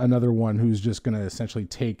another one who's just going to essentially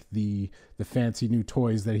take the fancy new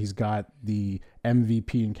toys that he's got, the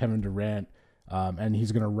MVP and Kevin Durant, and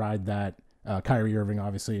he's going to ride that, Kyrie Irving,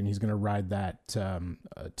 obviously, and he's going to ride that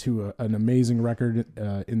to an amazing record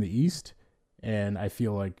in the East. And I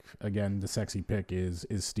feel like, again, the sexy pick is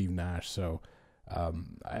Steve Nash. So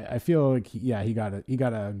I feel like, he got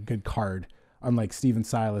a good card, unlike Steven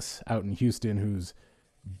Silas out in Houston, who's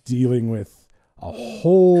dealing with a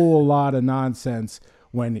whole lot of nonsense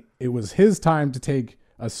when it was his time to take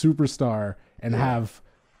a superstar and have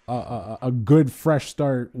a good fresh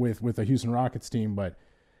start with a Houston Rockets team. But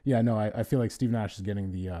yeah, no, I feel like Steve Nash is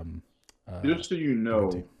getting the just so you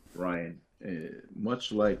know, Ryan,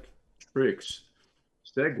 much like tricks,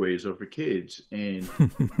 segues are for kids. And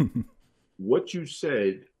what you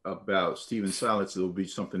said about Steven Silas will be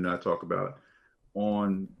something that I talk about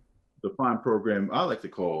on the fine program I like to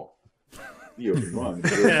call The Open Run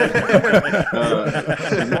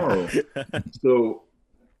tomorrow. So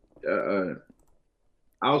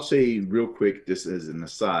I'll say real quick, just as an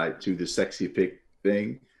aside to the sexy pick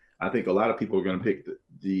thing, I think a lot of people are going to pick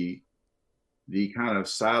the kind of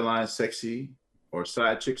sideline sexy or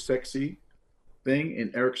side chick sexy thing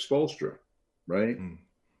in Eric Spoelstra, right?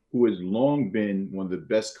 Who has long been one of the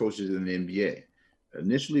best coaches in the NBA.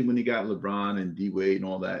 Initially, when he got LeBron and D-Wade and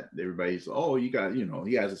all that, everybody's,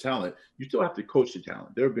 he has a talent. You still have to coach the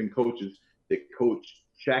talent. There have been coaches that coached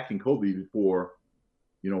Shaq and Kobe before,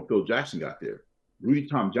 Phil Jackson got there. Rudy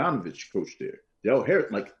Tomjanovich coached there. Del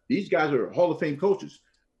Harris, these guys are Hall of Fame coaches.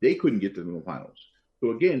 They couldn't get to the finals.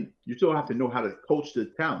 So again, you still have to know how to coach the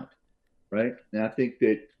talent, right? And I think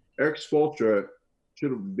that Eric Spoelstra should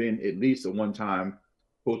have been at least a one-time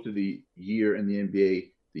coach of the year in the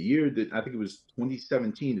NBA. The year that I think it was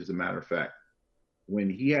 2017, as a matter of fact, when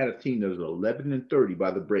he had a team that was 11-30 by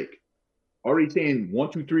the break, already saying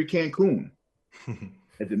 1, 2, 3 Cancun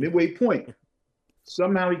at the midway point.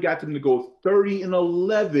 Somehow he got them to go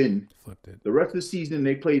 30-11. Flipped it. The rest of the season,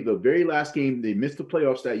 they played the very last game. They missed the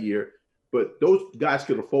playoffs that year, but those guys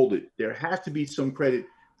could have folded. There has to be some credit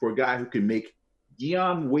for a guy who can make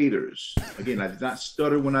Dion Waiters. Again, I did not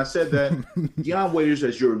stutter when I said that. Dion Waiters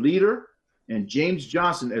as your leader and James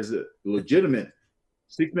Johnson as a legitimate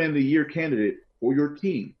Sixth Man of the Year candidate for your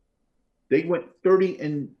team. They went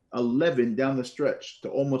 30-11 down the stretch to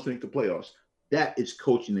almost make the playoffs. That is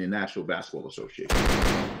coaching the National Basketball Association.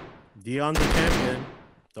 Dion's the champion.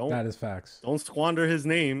 That is facts. Don't squander his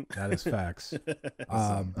name. That is facts.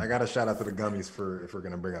 I got to shout out to the gummies if we're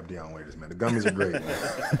going to bring up Dion Waiters, man. The gummies are great, man.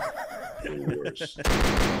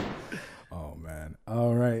 Oh, man.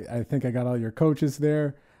 All right. I think I got all your coaches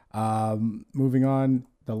there. Moving on,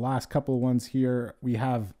 the last couple of ones here. We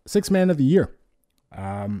have Sixth Man of the Year.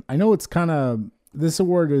 I know it's this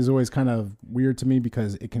award is always kind of weird to me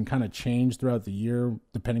because it can kind of change throughout the year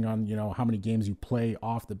depending on, how many games you play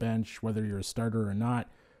off the bench, whether you're a starter or not.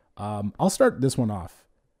 I'll start this one off.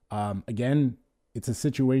 Again, it's a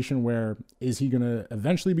situation where is he going to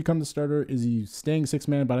eventually become the starter? Is he staying sixth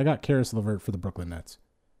man? But I got Karis LeVert for the Brooklyn Nets.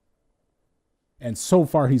 And so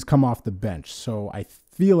far he's come off the bench. So I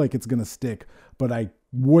feel like it's going to stick, but I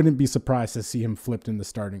wouldn't be surprised to see him flipped in the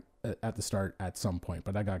start at some point.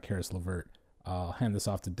 But I got Karis LeVert. I'll hand this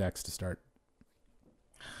off to Dex to start.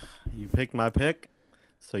 You picked my pick,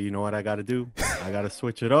 so you know what I got to do. I got to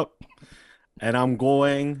switch it up. And I'm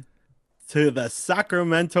going to the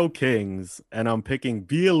Sacramento Kings, and I'm picking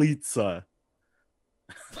Bielitsa.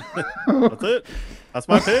 That's it. That's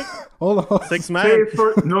my pick. Hold on. Six Say man. his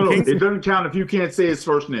first, no, it doesn't count if you can't say his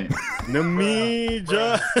first name.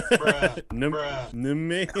 Namija.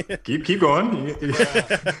 Keep going.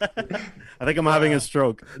 I think I'm having a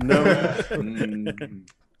stroke. No.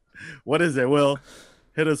 What is it, Will?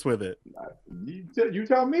 Hit us with it. You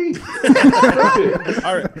tell me.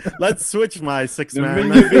 All right, let's switch my six The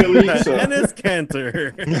man. Mingabelisa. Ennis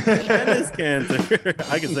Cantor. Ennis Cantor.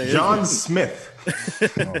 I can say John Smith.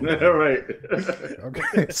 All right.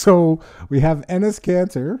 Okay, so we have Ennis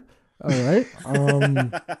Cantor. All right.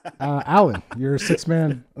 Alan, you're sixth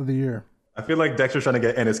man of the year. I feel like Dexter's trying to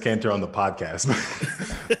get Ennis Cantor on the podcast.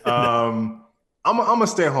 I'm gonna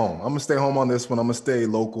stay home. I'm gonna stay home on this one. I'm gonna stay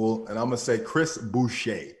local, and I'm gonna say Chris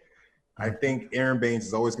Boucher. I think Aaron Baines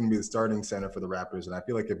is always gonna be the starting center for the Raptors, and I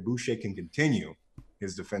feel like if Boucher can continue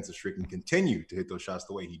his defensive streak and continue to hit those shots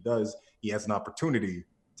the way he does, he has an opportunity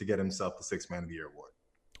to get himself the Sixth Man of the Year award.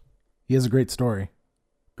 He has a great story,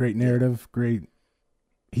 great narrative, great.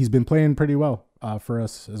 He's been playing pretty well for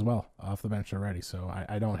us as well off the bench already, so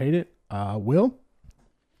I don't hate it. Will?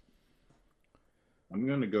 I'm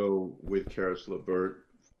going to go with Karis LeVert.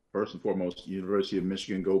 First and foremost, University of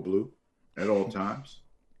Michigan, go blue at all times.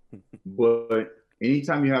 But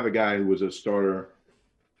anytime you have a guy who was a starter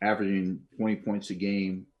averaging 20 points a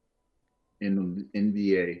game in the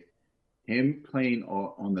NBA, him playing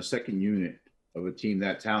on the second unit of a team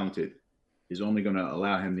that talented is only going to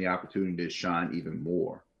allow him the opportunity to shine even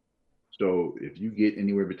more. So if you get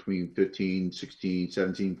anywhere between 15, 16,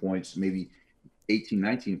 17 points, maybe 18,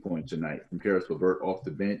 19 points a night from Karis LeVert off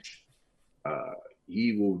the bench,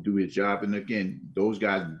 he will do his job. And again, those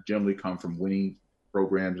guys generally come from winning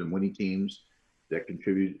programs and winning teams that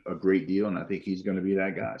contribute a great deal. And I think he's going to be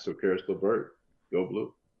that guy. So Karis LeVert, go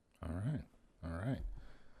blue. All right.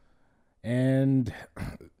 And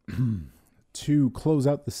to close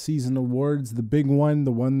out the season awards, the big one,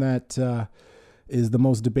 the one that is the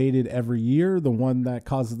most debated every year, the one that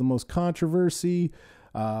causes the most controversy,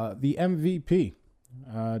 the MVP.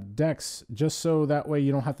 Dex, just so that way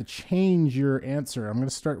you don't have to change your answer, I'm going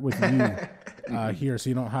to start with you here, so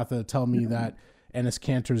you don't have to tell me that Ennis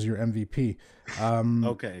Cantor's your MVP.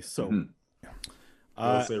 Okay, so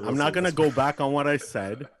I'm not going to go back on what I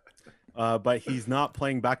said, but he's not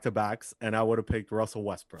playing back-to-backs, and I would have picked Russell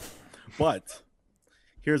Westbrook. But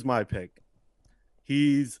here's my pick.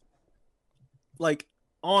 He's like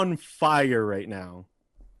on fire right now,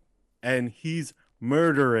 and he's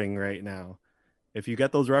murdering right now. If you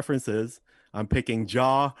get those references, I'm picking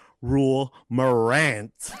Ja Rule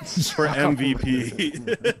Morant for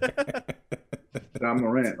MVP. Ja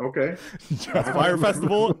Morant, okay. Fire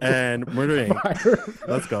Festival and murdering.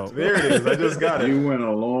 Let's go. There it is. I just got it. You went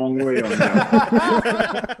a long way on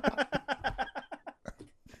that.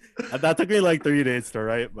 That took me like 3 days to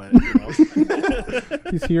write, but you know.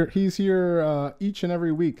 He's here each and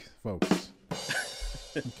every week, folks.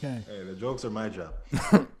 Okay. Hey, the jokes are my job.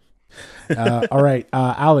 All right,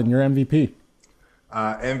 Alan, your MVP.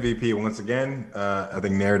 MVP, once again, I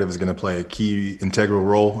think narrative is going to play a key integral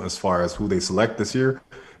role as far as who they select this year.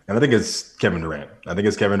 And I think it's Kevin Durant. I'm going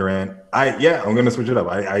to switch it up.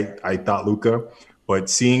 I thought Luka, but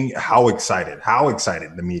seeing how excited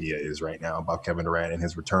the media is right now about Kevin Durant and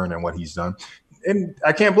his return and what he's done. And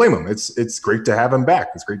I can't blame him. It's great to have him back.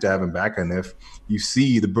 And if you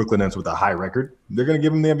see the Brooklyn Nets with a high record, they're going to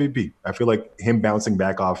give him the MVP. I feel like him bouncing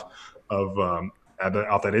back off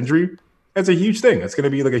that injury, that's a huge thing. It's going to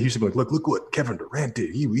be like a huge thing. Like, look what Kevin Durant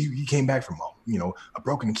did. He came back from a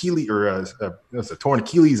broken Achilles or a torn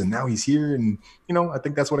Achilles, and now he's here. And I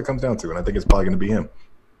think that's what it comes down to. And I think it's probably going to be him.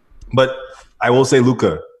 But I will say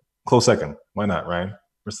Luka, close second. Why not, Ryan?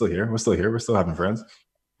 We're still here. We're still having friends.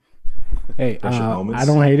 Hey, I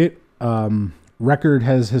don't hate it. Record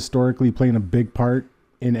has historically played a big part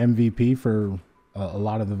in MVP for a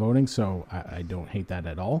lot of the voting, so I don't hate that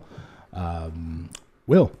at all.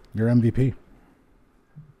 Will, your MVP.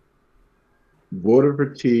 Voter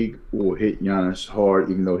fatigue will hit Giannis hard,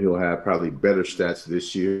 even though he'll have probably better stats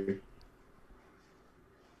this year.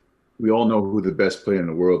 We all know who the best player in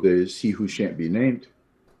the world is, he who shan't be named.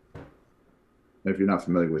 If you're not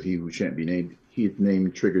familiar with he who shan't be named, his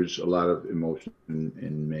name triggers a lot of emotion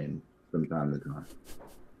in men from time to time.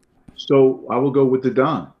 So I will go with the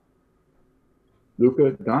Don,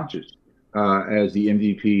 Luka Doncic, as the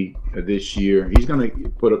MVP this year. He's going to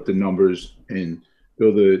put up the numbers and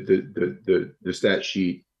fill the stat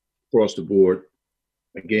sheet across the board.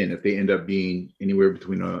 Again, if they end up being anywhere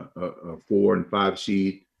between a 4 and 5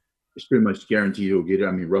 seed, it's pretty much guaranteed he'll get it.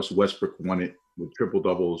 I mean, Russell Westbrook won it with triple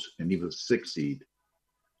doubles, and he was a 6 seed.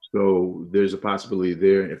 So there's a possibility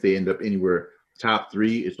there. If they end up anywhere top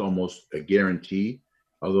 3, it's almost a guarantee.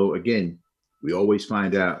 Although, again, we always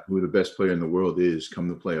find out who the best player in the world is come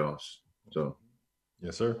the playoffs. So,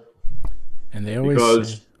 yes, sir. And they always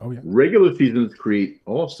because regular seasons create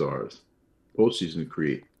all-stars, postseason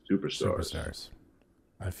create superstars.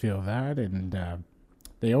 I feel that, and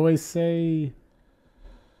They always say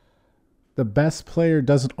the best player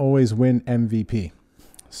doesn't always win MVP.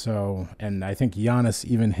 So, and I think Giannis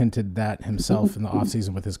even hinted that himself in the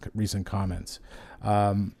offseason with his recent comments.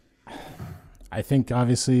 I think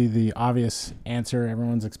obviously the obvious answer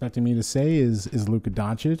everyone's expecting me to say is Luka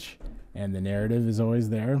Doncic, and the narrative is always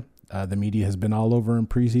there. The media has been all over in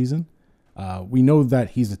preseason. We know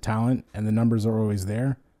that he's a talent, and the numbers are always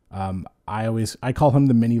there. I call him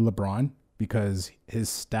the mini LeBron because his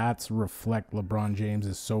stats reflect LeBron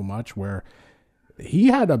James so much, where he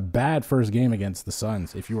had a bad first game against the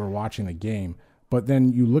Suns if you were watching the game, but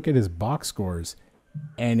then you look at his box scores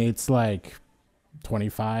and it's like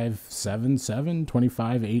 25-7-7,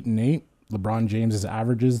 25-8-8. LeBron James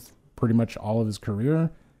averages pretty much all of his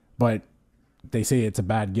career, but they say it's a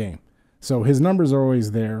bad game. So his numbers are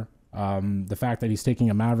always there. The fact that he's taking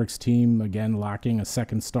a Mavericks team, again, lacking a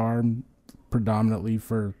second star predominantly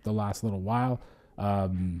for the last little while.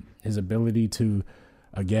 His ability to,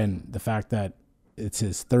 again, the fact that it's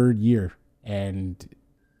his third year and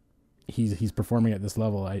he's performing at this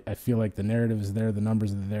level. I feel like the narrative is there, the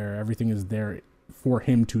numbers are there, everything is there for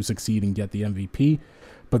him to succeed and get the MVP.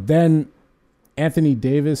 But then Anthony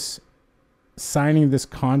Davis signing this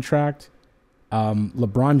contract,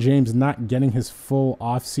 LeBron James not getting his full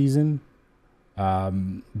offseason,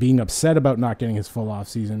 being upset about not getting his full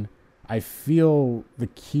offseason. I feel the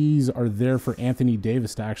keys are there for Anthony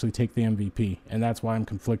Davis to actually take the MVP, and that's why I'm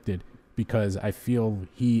conflicted, because I feel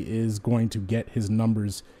he is going to get his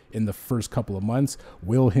numbers in the first couple of months.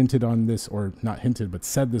 Will hinted on this, or not hinted, but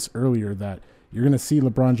said this earlier, that you're going to see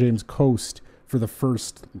LeBron James coast for the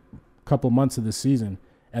first couple months of the season,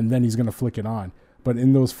 and then he's going to flick it on. But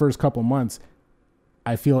in those first couple months,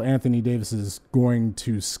 I feel Anthony Davis is going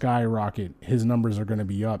to skyrocket. His numbers are going to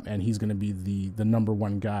be up, and he's going to be the number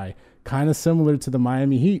one guy. Kind of similar to the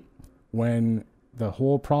Miami Heat, when the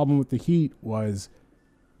whole problem with the Heat was,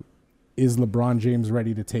 is LeBron James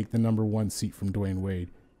ready to take the number one seat from Dwayne Wade?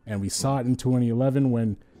 And we saw it in 2011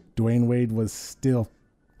 when Dwayne Wade was still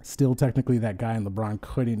technically that guy, and LeBron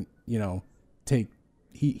couldn't, take.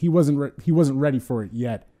 He wasn't ready for it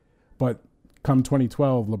yet. But come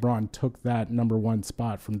 2012, LeBron took that number one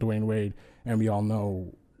spot from Dwayne Wade, and we all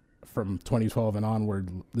know from 2012 and onward,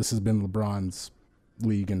 this has been LeBron's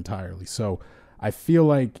league entirely. So I feel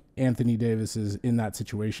like Anthony Davis is in that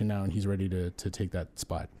situation now, and he's ready to take that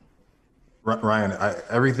spot. Ryan,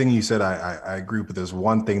 everything you said, I agree, but there's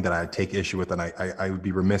one thing that I take issue with, and I would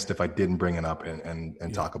be remiss if I didn't bring it up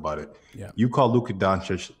and talk about it. Yeah. You call Luka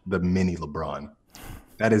Doncic the mini LeBron.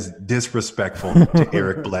 That is disrespectful to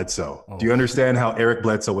Eric Bledsoe. Do you understand how Eric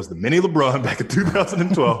Bledsoe was the mini LeBron back in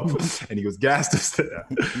 2012, and he was gassed to that?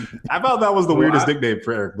 I thought that was the weirdest nickname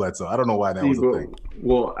for Eric Bledsoe. I don't know why that was a thing.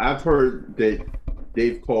 Well, I've heard that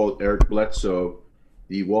they've called Eric Bledsoe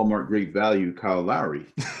the Walmart Great Value Kyle Lowry.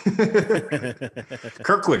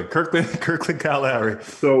 Kirkland, Kyle Lowry.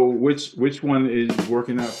 So which one is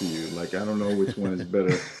working out for you? Like, I don't know which one is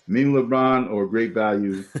better, mini LeBron or Great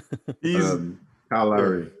Value Kyle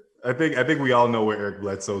Lowry. I think we all know where Eric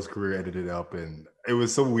Bledsoe's career ended up, and it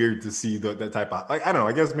was so weird to see that type of, like, I don't know,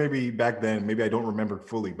 I guess maybe back then, maybe I don't remember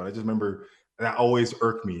fully, but I just remember that always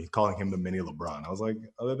irked me, calling him the mini LeBron. I was like,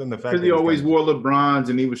 other than the fact that he always wore LeBrons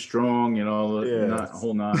and he was strong and all the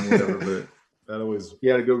whole nine, whatever. But that always, he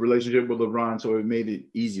had a good relationship with LeBron, so it made it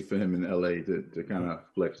easy for him in LA to kind of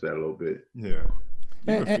flex that a little bit. Yeah.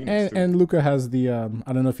 And Luka has the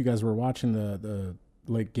I don't know if you guys were watching the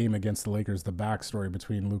late game against the Lakers, the backstory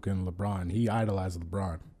between Luka and LeBron. He idolized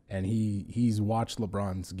LeBron, and he's watched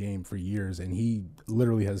LeBron's game for years, and he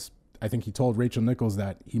literally has, I think he told Rachel Nichols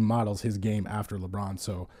that he models his game after LeBron.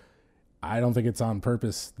 So I don't think it's on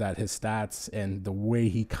purpose that his stats and the way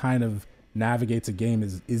he kind of navigates a game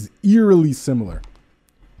is eerily similar.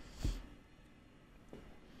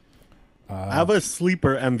 I have a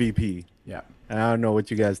sleeper MVP. Yeah. And I don't know what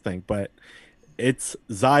you guys think, but it's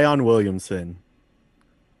Zion Williamson.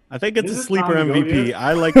 I think it's a sleeper MVP.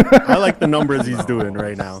 I like the numbers he's doing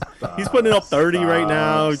right now. He's putting up 30 right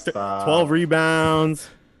now, 12 rebounds.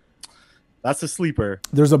 That's a sleeper.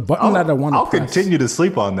 There's a button that I want to I'll press. continue to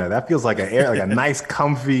sleep on that. That feels like a nice,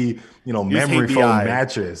 comfy, memory foam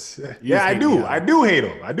mattress. Yeah, I do. I do hate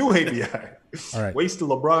him. I do hate BI. All right. Wasted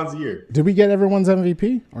LeBron's year. Did we get everyone's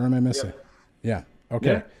MVP, or am I missing? Yeah.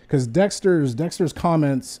 Okay. Because Dexter's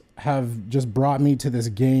comments have just brought me to this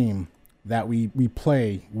game that we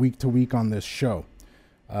play week to week on this show.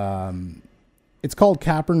 It's called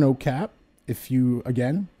Cap or No Cap. If you,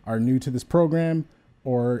 again, are new to this program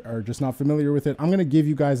or are just not familiar with it, I'm going to give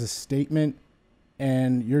you guys a statement,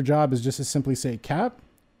 and your job is just to simply say cap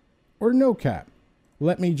or no cap.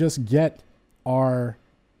 Let me just get our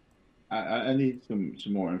I need some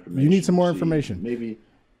more information. You need some more See, information.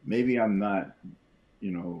 Maybe I'm not,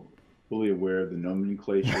 fully aware of the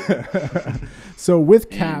nomenclature. So with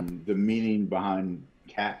cap, and the meaning behind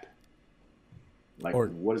cap. Like,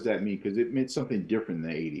 what does that mean? Because it meant something different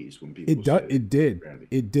in the '80s when people. It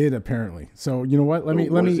did apparently. So you know what?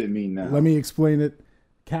 What does it mean now? Let me explain it.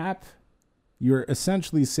 Cap, you're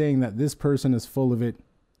essentially saying that this person is full of it.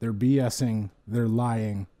 They're BSing. They're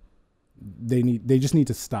lying. They just need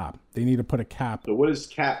to stop. They need to put a cap. So what is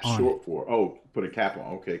cap short for? Oh, put a cap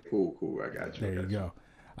on. Okay, cool. I got you. There you go.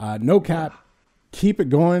 No cap. Keep it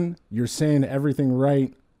going. You're saying everything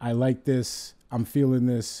right. I like this. I'm feeling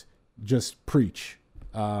this. Just preach.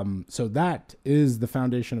 So that is the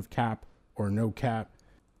foundation of cap or no cap.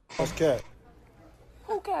 What's cap?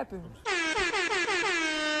 Who capping?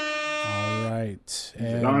 All right.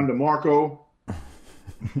 And Don DeMarco.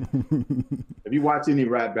 If you watch any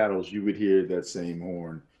rap battles, you would hear that same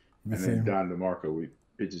horn. Then Don DeMarco, we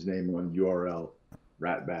pitch his name on URL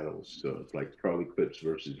rap battles. So it's like Charlie Clips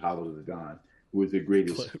versus Hollow the Don, who is the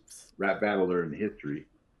greatest rap battler in history,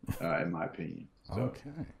 in my opinion. So. Okay.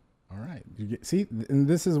 All right. See, and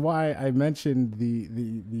this is why I mentioned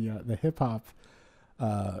the hip hop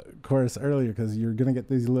chorus earlier, because you're gonna get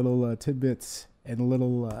these little tidbits and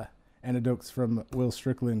little anecdotes from Will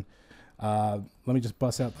Strickland. Let me just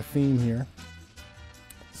bust out the theme here.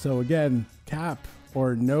 So again, cap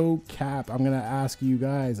or no cap. I'm gonna ask you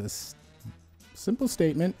guys a simple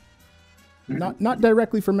statement, not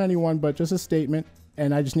directly from anyone, but just a statement,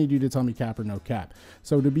 and I just need you to tell me cap or no cap.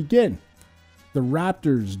 So to begin. The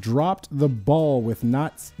Raptors dropped the ball with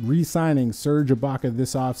not re-signing Serge Ibaka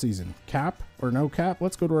this offseason. Cap or no cap?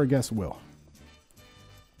 Let's go to our guest, Will.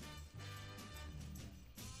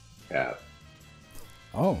 Cap.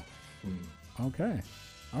 Oh, okay.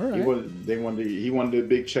 All right. He wanted a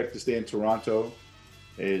big check to stay in Toronto.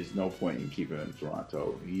 There's no point in keeping him in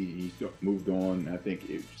Toronto. He moved on. I think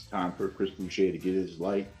it was time for Chris Boucher to get his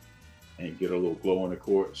light and get a little glow on the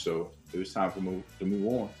court. So it was time to move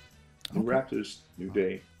on. New Raptors, new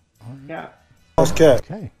day. Right. Cap. What's cap?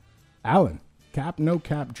 Okay. Alan, cap, no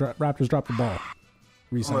cap, Raptors dropped the ball.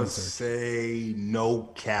 I'm going to say no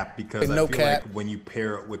cap because I feel like when you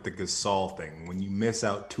pair it with the Gasol thing, when you miss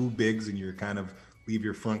out two bigs and you're kind of leave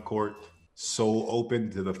your front court so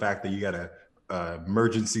open to the fact that you got to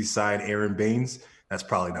emergency sign Aaron Baines, that's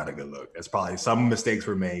probably not a good look. That's probably some mistakes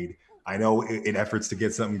were made. I know in efforts to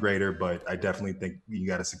get something greater, but I definitely think you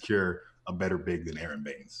got to secure a better big than Aaron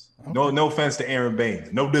Baines. Okay. No offense to Aaron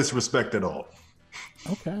Baines. No disrespect at all.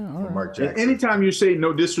 Okay, all right. Mark Jackson. Anytime you say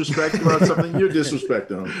no disrespect about something, you're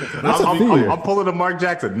disrespecting him. I'm pulling a Mark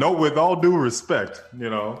Jackson. No, with all due respect,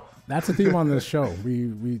 That's a theme on this show.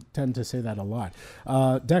 We tend to say that a lot.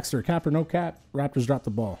 Dexter, cap or no cap? Raptors dropped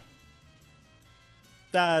the ball.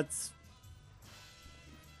 That's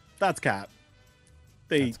cap.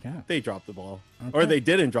 They dropped the ball. Okay. Or they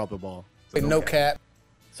didn't drop the ball. No cap.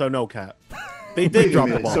 So no cap. They did drop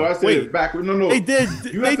the ball. So I said backwards. No. They did.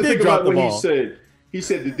 You they have to did think drop about the what ball. he said. He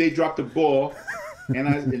said that they dropped the ball,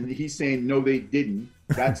 and he's saying no, they didn't.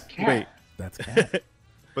 That's cap. Wait. That's cap.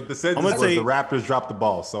 But the sentence was the Raptors dropped the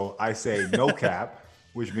ball. So I say no cap,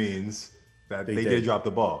 which means that they did drop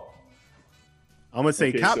the ball. I'm gonna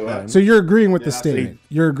say cap then. So you're agreeing with the statement.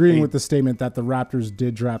 You're agreeing with the statement that the Raptors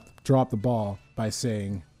did drop the ball by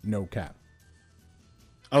saying no cap.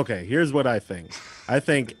 Okay, here's what I think. I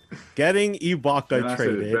think getting Ibaka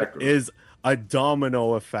traded is a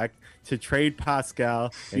domino effect to trade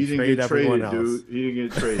Pascal and trade everyone else. Dude. He didn't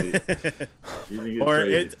get traded. Or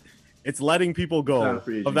it's letting people go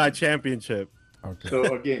of that championship. Okay.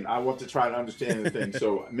 So again, I want to try to understand the thing.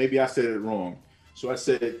 So maybe I said it wrong. So I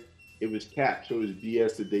said it was cap. So it was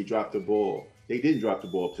BS that they dropped the ball. They didn't drop the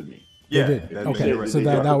ball to me. Yeah. They did. Okay. So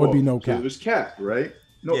that would be no cap. So it was cap, right?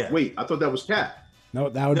 No, wait. I thought that was cap. No,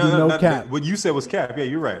 that would be no cap. What you said was cap. Yeah,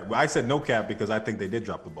 you're right. I said no cap because I think they did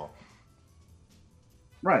drop the ball.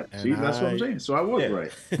 Right. And see, that's what I'm saying. So I was right.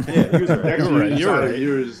 Yeah, he was right. You're right.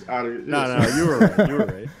 No, you were right. You were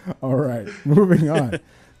right. All right. Moving on.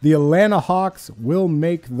 The Atlanta Hawks will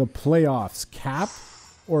make the playoffs. Cap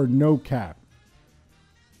or no cap?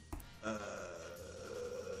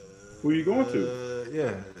 Who are you going to?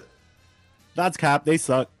 Yeah. That's cap. They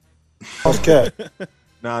suck. What's cap?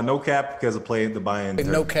 Nah, no cap because of the buy-in.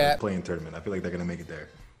 No cap. Playing tournament. I feel like they're gonna make it there.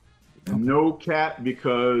 No cap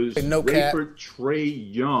because Rayford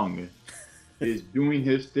Trae Young is doing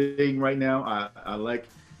his thing right now. I like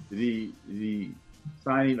the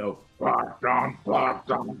signing of Bogdanovich.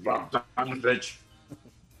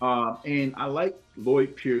 And I like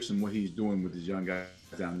Lloyd Pearson, what he's doing with his young guys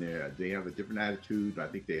down there. They have a different attitude. I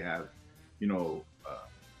think they have,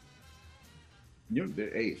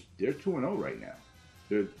 they're 2-0 right now.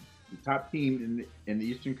 They're the top team in the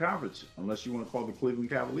Eastern Conference, unless you want to call the Cleveland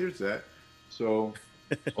Cavaliers that. So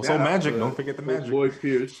also Magic. Don't forget the Magic. Lloyd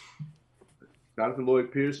Pierce. Shout out to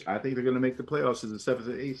Lloyd Pierce. I think they're going to make the playoffs as a 7th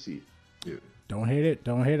or 8th seed. Yeah. Don't hate it.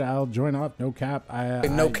 Don't hate it. I'll join up. No cap.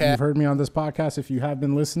 No cap. You've heard me on this podcast. If you have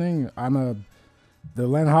been listening, the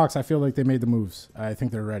Atlanta Hawks. I feel like they made the moves. I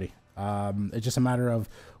think they're ready. It's just a matter of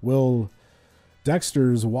will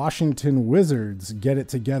Dexter's Washington Wizards get it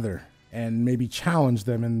together and maybe challenge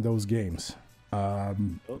them in those games.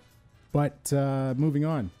 But moving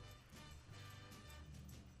on.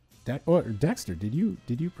 Dexter, did you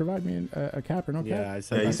provide me a cap or no cap? Yeah, I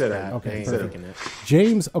said you said that. Okay, I ain't perfect. taking it.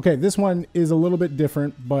 James, okay, this one is a little bit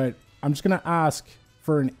different, but I'm just going to ask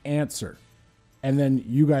for an answer. And then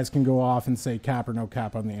you guys can go off and say cap or no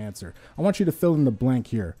cap on the answer. I want you to fill in the blank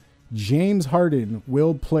here. James Harden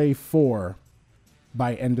will play 4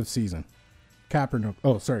 by end of season. Cap or no?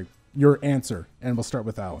 Oh, sorry. Your answer. And we'll start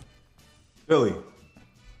with Alan. Philly.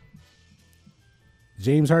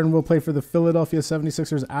 James Harden will play for the Philadelphia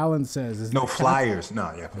 76ers. Alan says. No Flyers.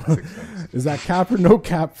 No, yeah. Is that cap or no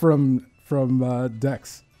cap from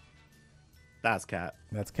Dex? That's cap.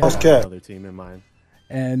 That's cap. That's cap. Another team in mind.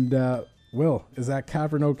 And Will, is that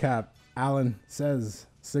cap or no cap? Alan says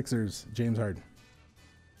Sixers, James Harden.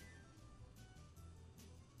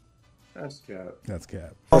 That's cap. That's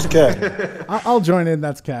cap. That's cap. I'll join in.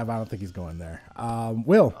 That's cap. I don't think he's going there.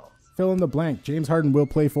 Will, fill in the blank. James Harden will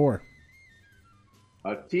play 4.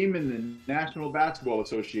 A team in the National Basketball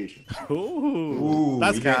Association. Ooh,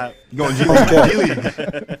 that's cap. You going G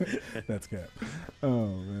League? That's cap. Oh,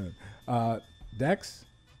 man. Dex?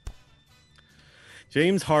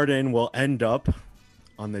 James Harden will end up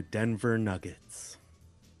on the Denver Nuggets.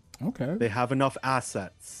 Okay. They have enough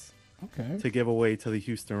assets Okay. to give away to the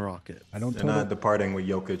Houston Rockets. I don't They're not departing with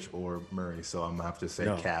Jokic or Murray, so I'm going to have to say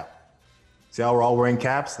No. cap. See how we're all wearing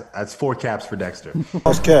caps? That's 4 caps for Dexter.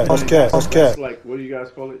 That's cap. That's cap. That's That's cap. like, what do you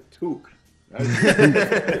guys call it? Toque.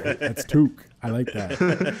 That's Took. I like that.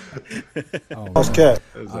 Oh, That's man. cap.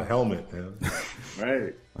 It's a helmet. Yeah.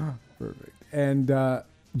 Right. Perfect. And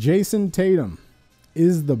Jason Tatum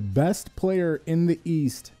is the best player in the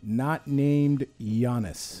East not named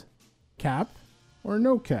Giannis. Cap or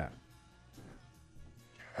no cap?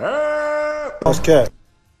 That's cap.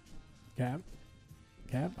 Cap.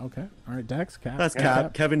 Cap. Okay. All right, Dex. Cap. That's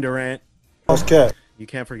cap. Kevin Durant. That's cap. You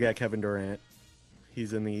can't forget Kevin Durant.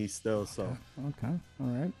 He's in the East still, so. Okay. All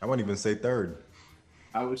right. I wouldn't even say third.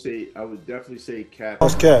 I would definitely say cap.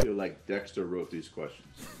 That's I cap. feel like Dexter wrote these questions.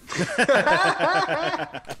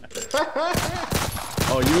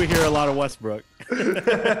 Oh, you hear a lot of Westbrook. I We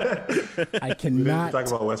didn't cannot talk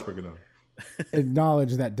about Westbrook enough.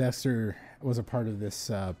 acknowledge that Dexter was a part of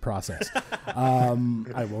this process.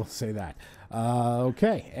 I will say that.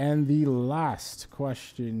 Okay, and the last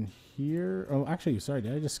question here. Oh, actually, sorry,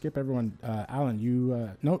 did I just skip everyone? Alan, you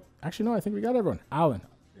no, actually no, I think we got everyone. Alan,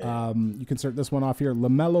 you can start this one off here.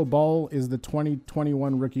 LaMelo Ball is the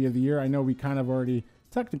 2021 Rookie of the Year. I know we kind of already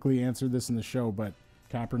technically answered this in the show, but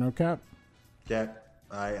cap or no cap? Cap.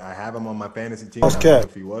 I have him on my fantasy team. That's I don't know cap.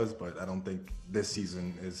 if he was, but I don't think this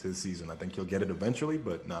season is his season. I think he'll get it eventually,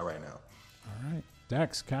 but not right now. All right,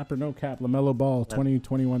 Dex, cap or no cap? LaMelo Ball,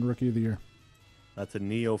 2021 Rookie of the Year. That's a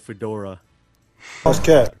Neo Fedora. That's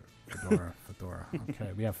cap. Fedora.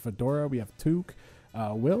 Okay, we have Fedora. We have Took.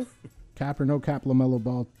 Will, cap or no cap? LaMelo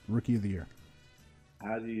Ball, Rookie of the Year.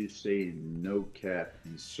 How do you say no cap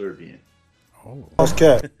in Serbian? Oh, That's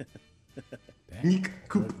cap. Nick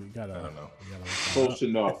Coop. we got I don't know. Close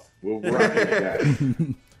enough. We'll rock with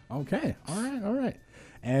that. Okay, all right.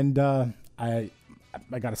 And I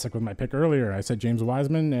got to stick with my pick earlier. I said James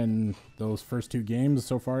Wiseman, and those first 2 games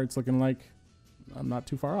so far, it's looking like I'm not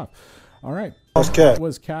too far off. All right, That's cap.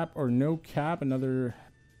 was cap or no cap? Another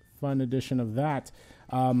fun edition of that.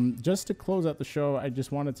 Just to close out the show, I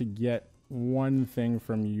just wanted to get one thing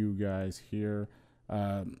from you guys here.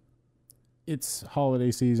 It's holiday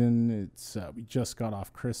season. It's we just got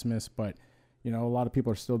off Christmas, but you know a lot of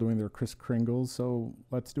people are still doing their Kris Kringles. So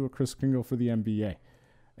let's do a Kris Kringle for the NBA.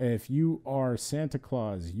 If you are Santa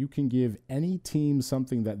Claus, you can give any team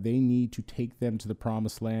something that they need to take them to the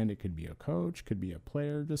promised land. It could be a coach, could be a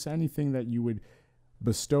player, just anything that you would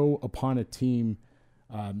bestow upon a team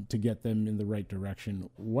to get them in the right direction.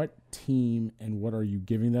 What team and what are you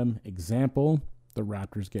giving them? Example, the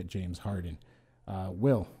Raptors get James Harden.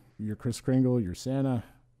 Will, your Kris Kringle, your Santa,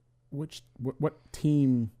 what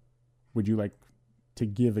team would you like to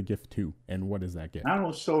give a gift to, and what is that gift? I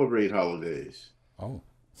don't celebrate holidays. Oh,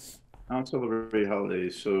 I don't celebrate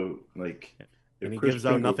holidays, so like And he if Kris gives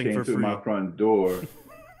out Kringle nothing came for through free. my front door,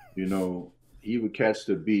 you know, he would catch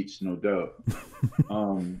the beats, no doubt.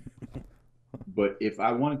 But if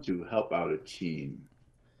I wanted to help out a team,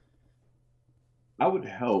 I would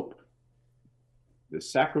help the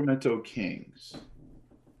Sacramento Kings.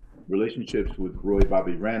 Relationships with Roy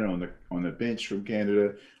Bobby Rana on the bench from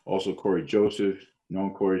Canada. Also Corey Joseph,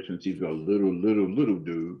 known Corey since he's a little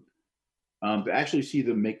dude. To actually see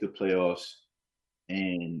them make the playoffs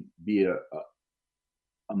and be a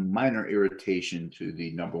minor irritation to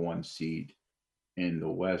the number one seed in the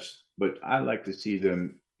West. But I'd like to see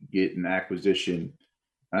them get an acquisition.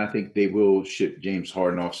 And I think they will ship James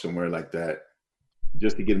Harden off somewhere like that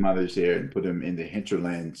just to get him out of there and put him in the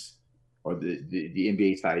hinterlands or the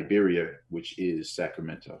NBA Siberia, which is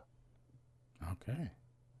Sacramento. Okay.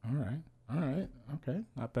 All right. Okay.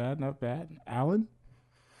 Not bad. Alan?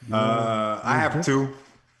 I have two.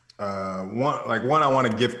 One, I want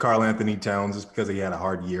to give Karl Anthony Towns just because he had a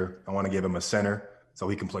hard year. I want to give him a center so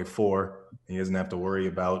he can play 4. And he doesn't have to worry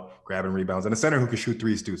about grabbing rebounds. And a center who can shoot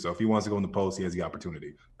threes too. So if he wants to go in the post, he has the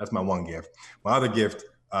opportunity. That's my one gift. My other gift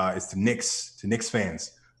is to Knicks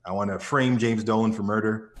fans. I want to frame James Dolan for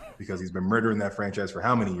murder because he's been murdering that franchise for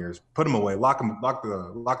how many years? Put him away, lock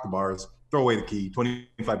the bars, throw away the key,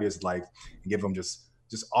 25 years of life, and give them just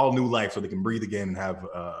all new life so they can breathe again and have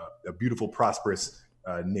a beautiful, prosperous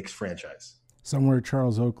Knicks franchise. Somewhere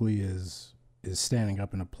Charles Oakley is standing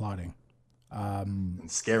up and applauding.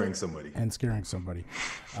 And scaring somebody.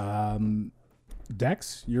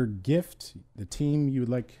 Dex, your gift, the team you would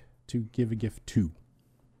like to give a gift to.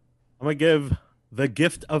 I'm going to give the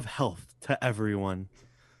gift of health to everyone.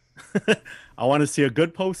 I want to see a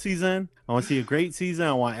good postseason. I want to see a great season.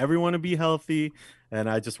 I want everyone to be healthy. And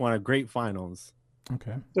I just want a great finals.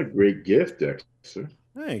 Okay. That's a great gift, Dexter.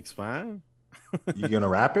 Thanks, man. You going to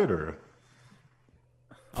wrap it or?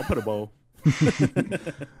 I'll put a bow.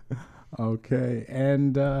 Okay.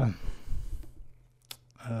 And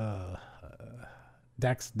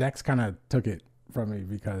Dex kind of took it from me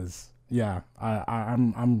because, yeah,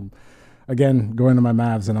 I'm again going to my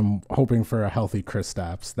Mavs and I'm hoping for a healthy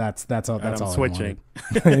Kristaps. That's all. That's all. Switching.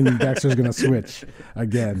 And Dexter's gonna switch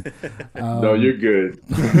again. No, you're good.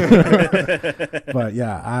 But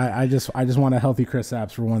yeah, I just want a healthy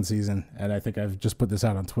Kristaps for one season, and I think I've just put this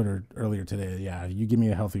out on Twitter earlier today. Yeah, you give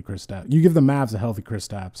me a healthy Kristaps. You give the Mavs a healthy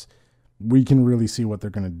Kristaps, we can really see what they're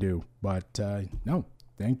gonna do. But no,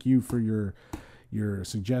 thank you for your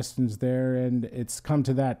suggestions there, and it's come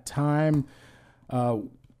to that time.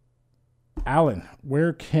 Alan,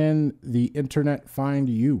 where can the internet find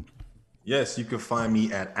you? Yes, you can find me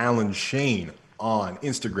at Alan Shane on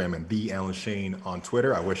Instagram and the Alan Shane on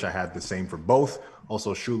Twitter. I wish I had the same for both.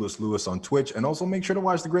 Also, Shoeless Lewis on Twitch. And also make sure to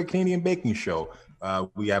watch the Great Canadian Baking Show.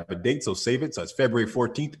 We have a date, so save it. So it's February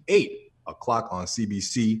 14th, 8 o'clock on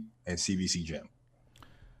CBC and CBC Gem.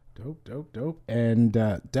 Dope. And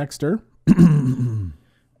Dexter?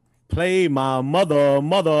 Play my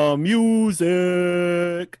mother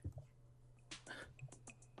music.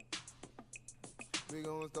 We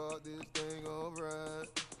gonna start this thing alright.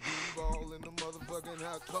 Ball in the motherfucking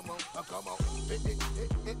house. Come on.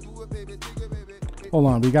 Do it, baby. Dig it, baby. Hold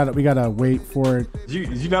on, we gotta wait for it.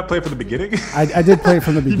 Did you not play from the beginning? I did play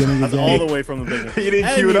from the beginning That's again. all the way from the beginning. You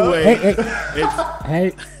didn't cue it up?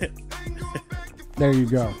 Hey. There you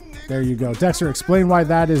go. Dexter, explain why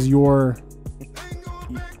that is your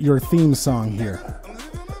theme song here.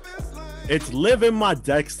 It's living my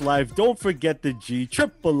Dex life. Don't forget the G,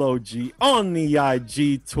 triple OG on the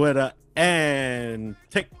IG, Twitter, and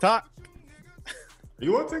TikTok. Are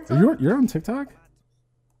you on TikTok? You're on TikTok?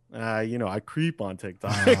 I creep on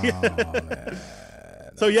TikTok. Oh, man.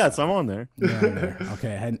 So yes, I'm on there. Yeah,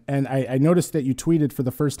 okay, and I noticed that you tweeted for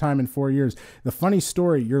the first time in 4 years. The funny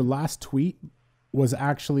story, your last tweet was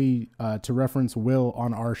actually to reference Will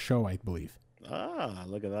on our show, I believe.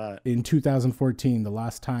 Look at that. In 2014, the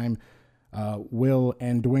last time Will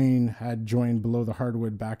and Dwayne had joined Below the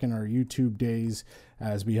Hardwood back in our YouTube days,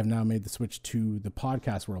 as we have now made the switch to the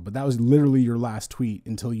podcast world. But that was literally your last tweet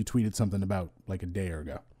until you tweeted something about like a day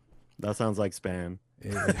ago. That sounds like spam.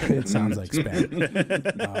 It sounds like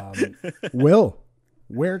spam. Will,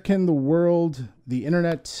 where can the world, the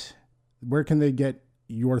internet, where can they get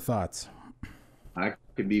your thoughts? I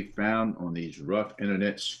can be found on these rough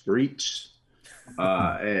internet streets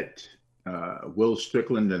at Will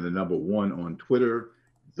Strickland and the number 1 on Twitter.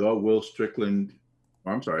 Will Strickland.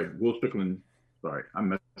 Sorry, I'm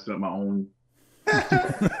messing up my own.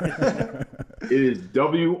 It is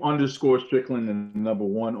W_Strickland and the number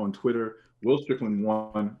 1 on Twitter. Will Strickland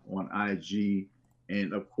 1 on IG.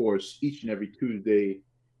 And of course, each and every Tuesday,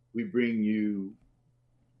 we bring you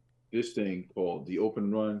this thing called the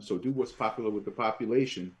Open Run. So do what's popular with the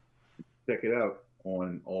population. check it out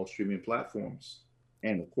on all streaming platforms,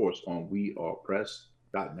 and of course on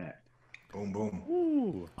wearepress.net. Boom, boom.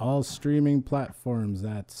 Ooh. All streaming platforms.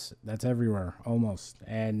 That's everywhere almost.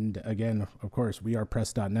 And again, of course,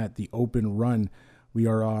 wearepress.net, the open run. We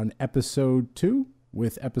are on episode 2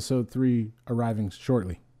 with episode 3 arriving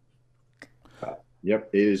shortly.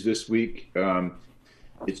 Yep, it is this week.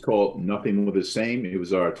 It's called Nothing Was the Same. It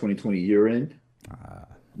was our 2020 year end.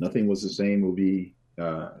 Nothing Was the Same will be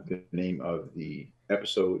the name of the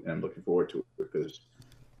episode, and I'm looking forward to it because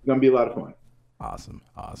it's going to be a lot of fun. Awesome.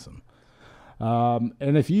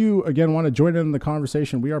 And if you, again, want to join in the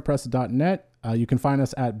conversation, wearepress.net. You can find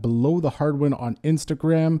us at Below the Hardwin on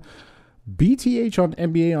Instagram. BTH on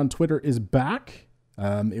NBA on Twitter is back.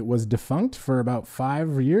 It was defunct for about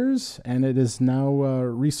 5 years, and it is now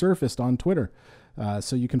resurfaced on Twitter.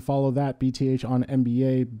 So you can follow that, BTH on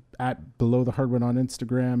NBA, at Below the Hardwin on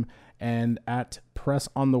Instagram, and at Press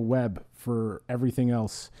on the Web for everything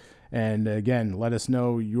else. And again, let us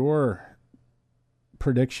know your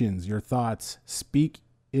predictions, your thoughts. Speak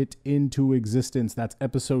it into existence. That's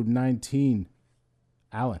episode 19.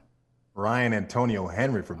 Alan. Ryan Antonio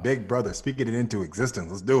Henry for Big Brother. Speaking it into existence.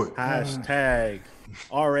 Let's do it. Hashtag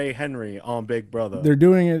R.A. Henry on Big Brother. They're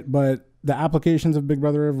doing it, but the applications of Big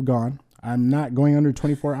Brother have gone. I'm not going under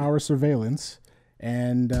 24-hour surveillance.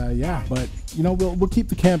 And but we'll keep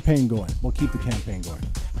the campaign going.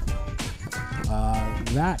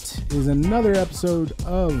 That is another episode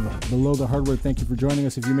of Below the Hardware. Thank you for joining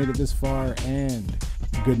us if you made it this far, and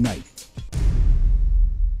good night.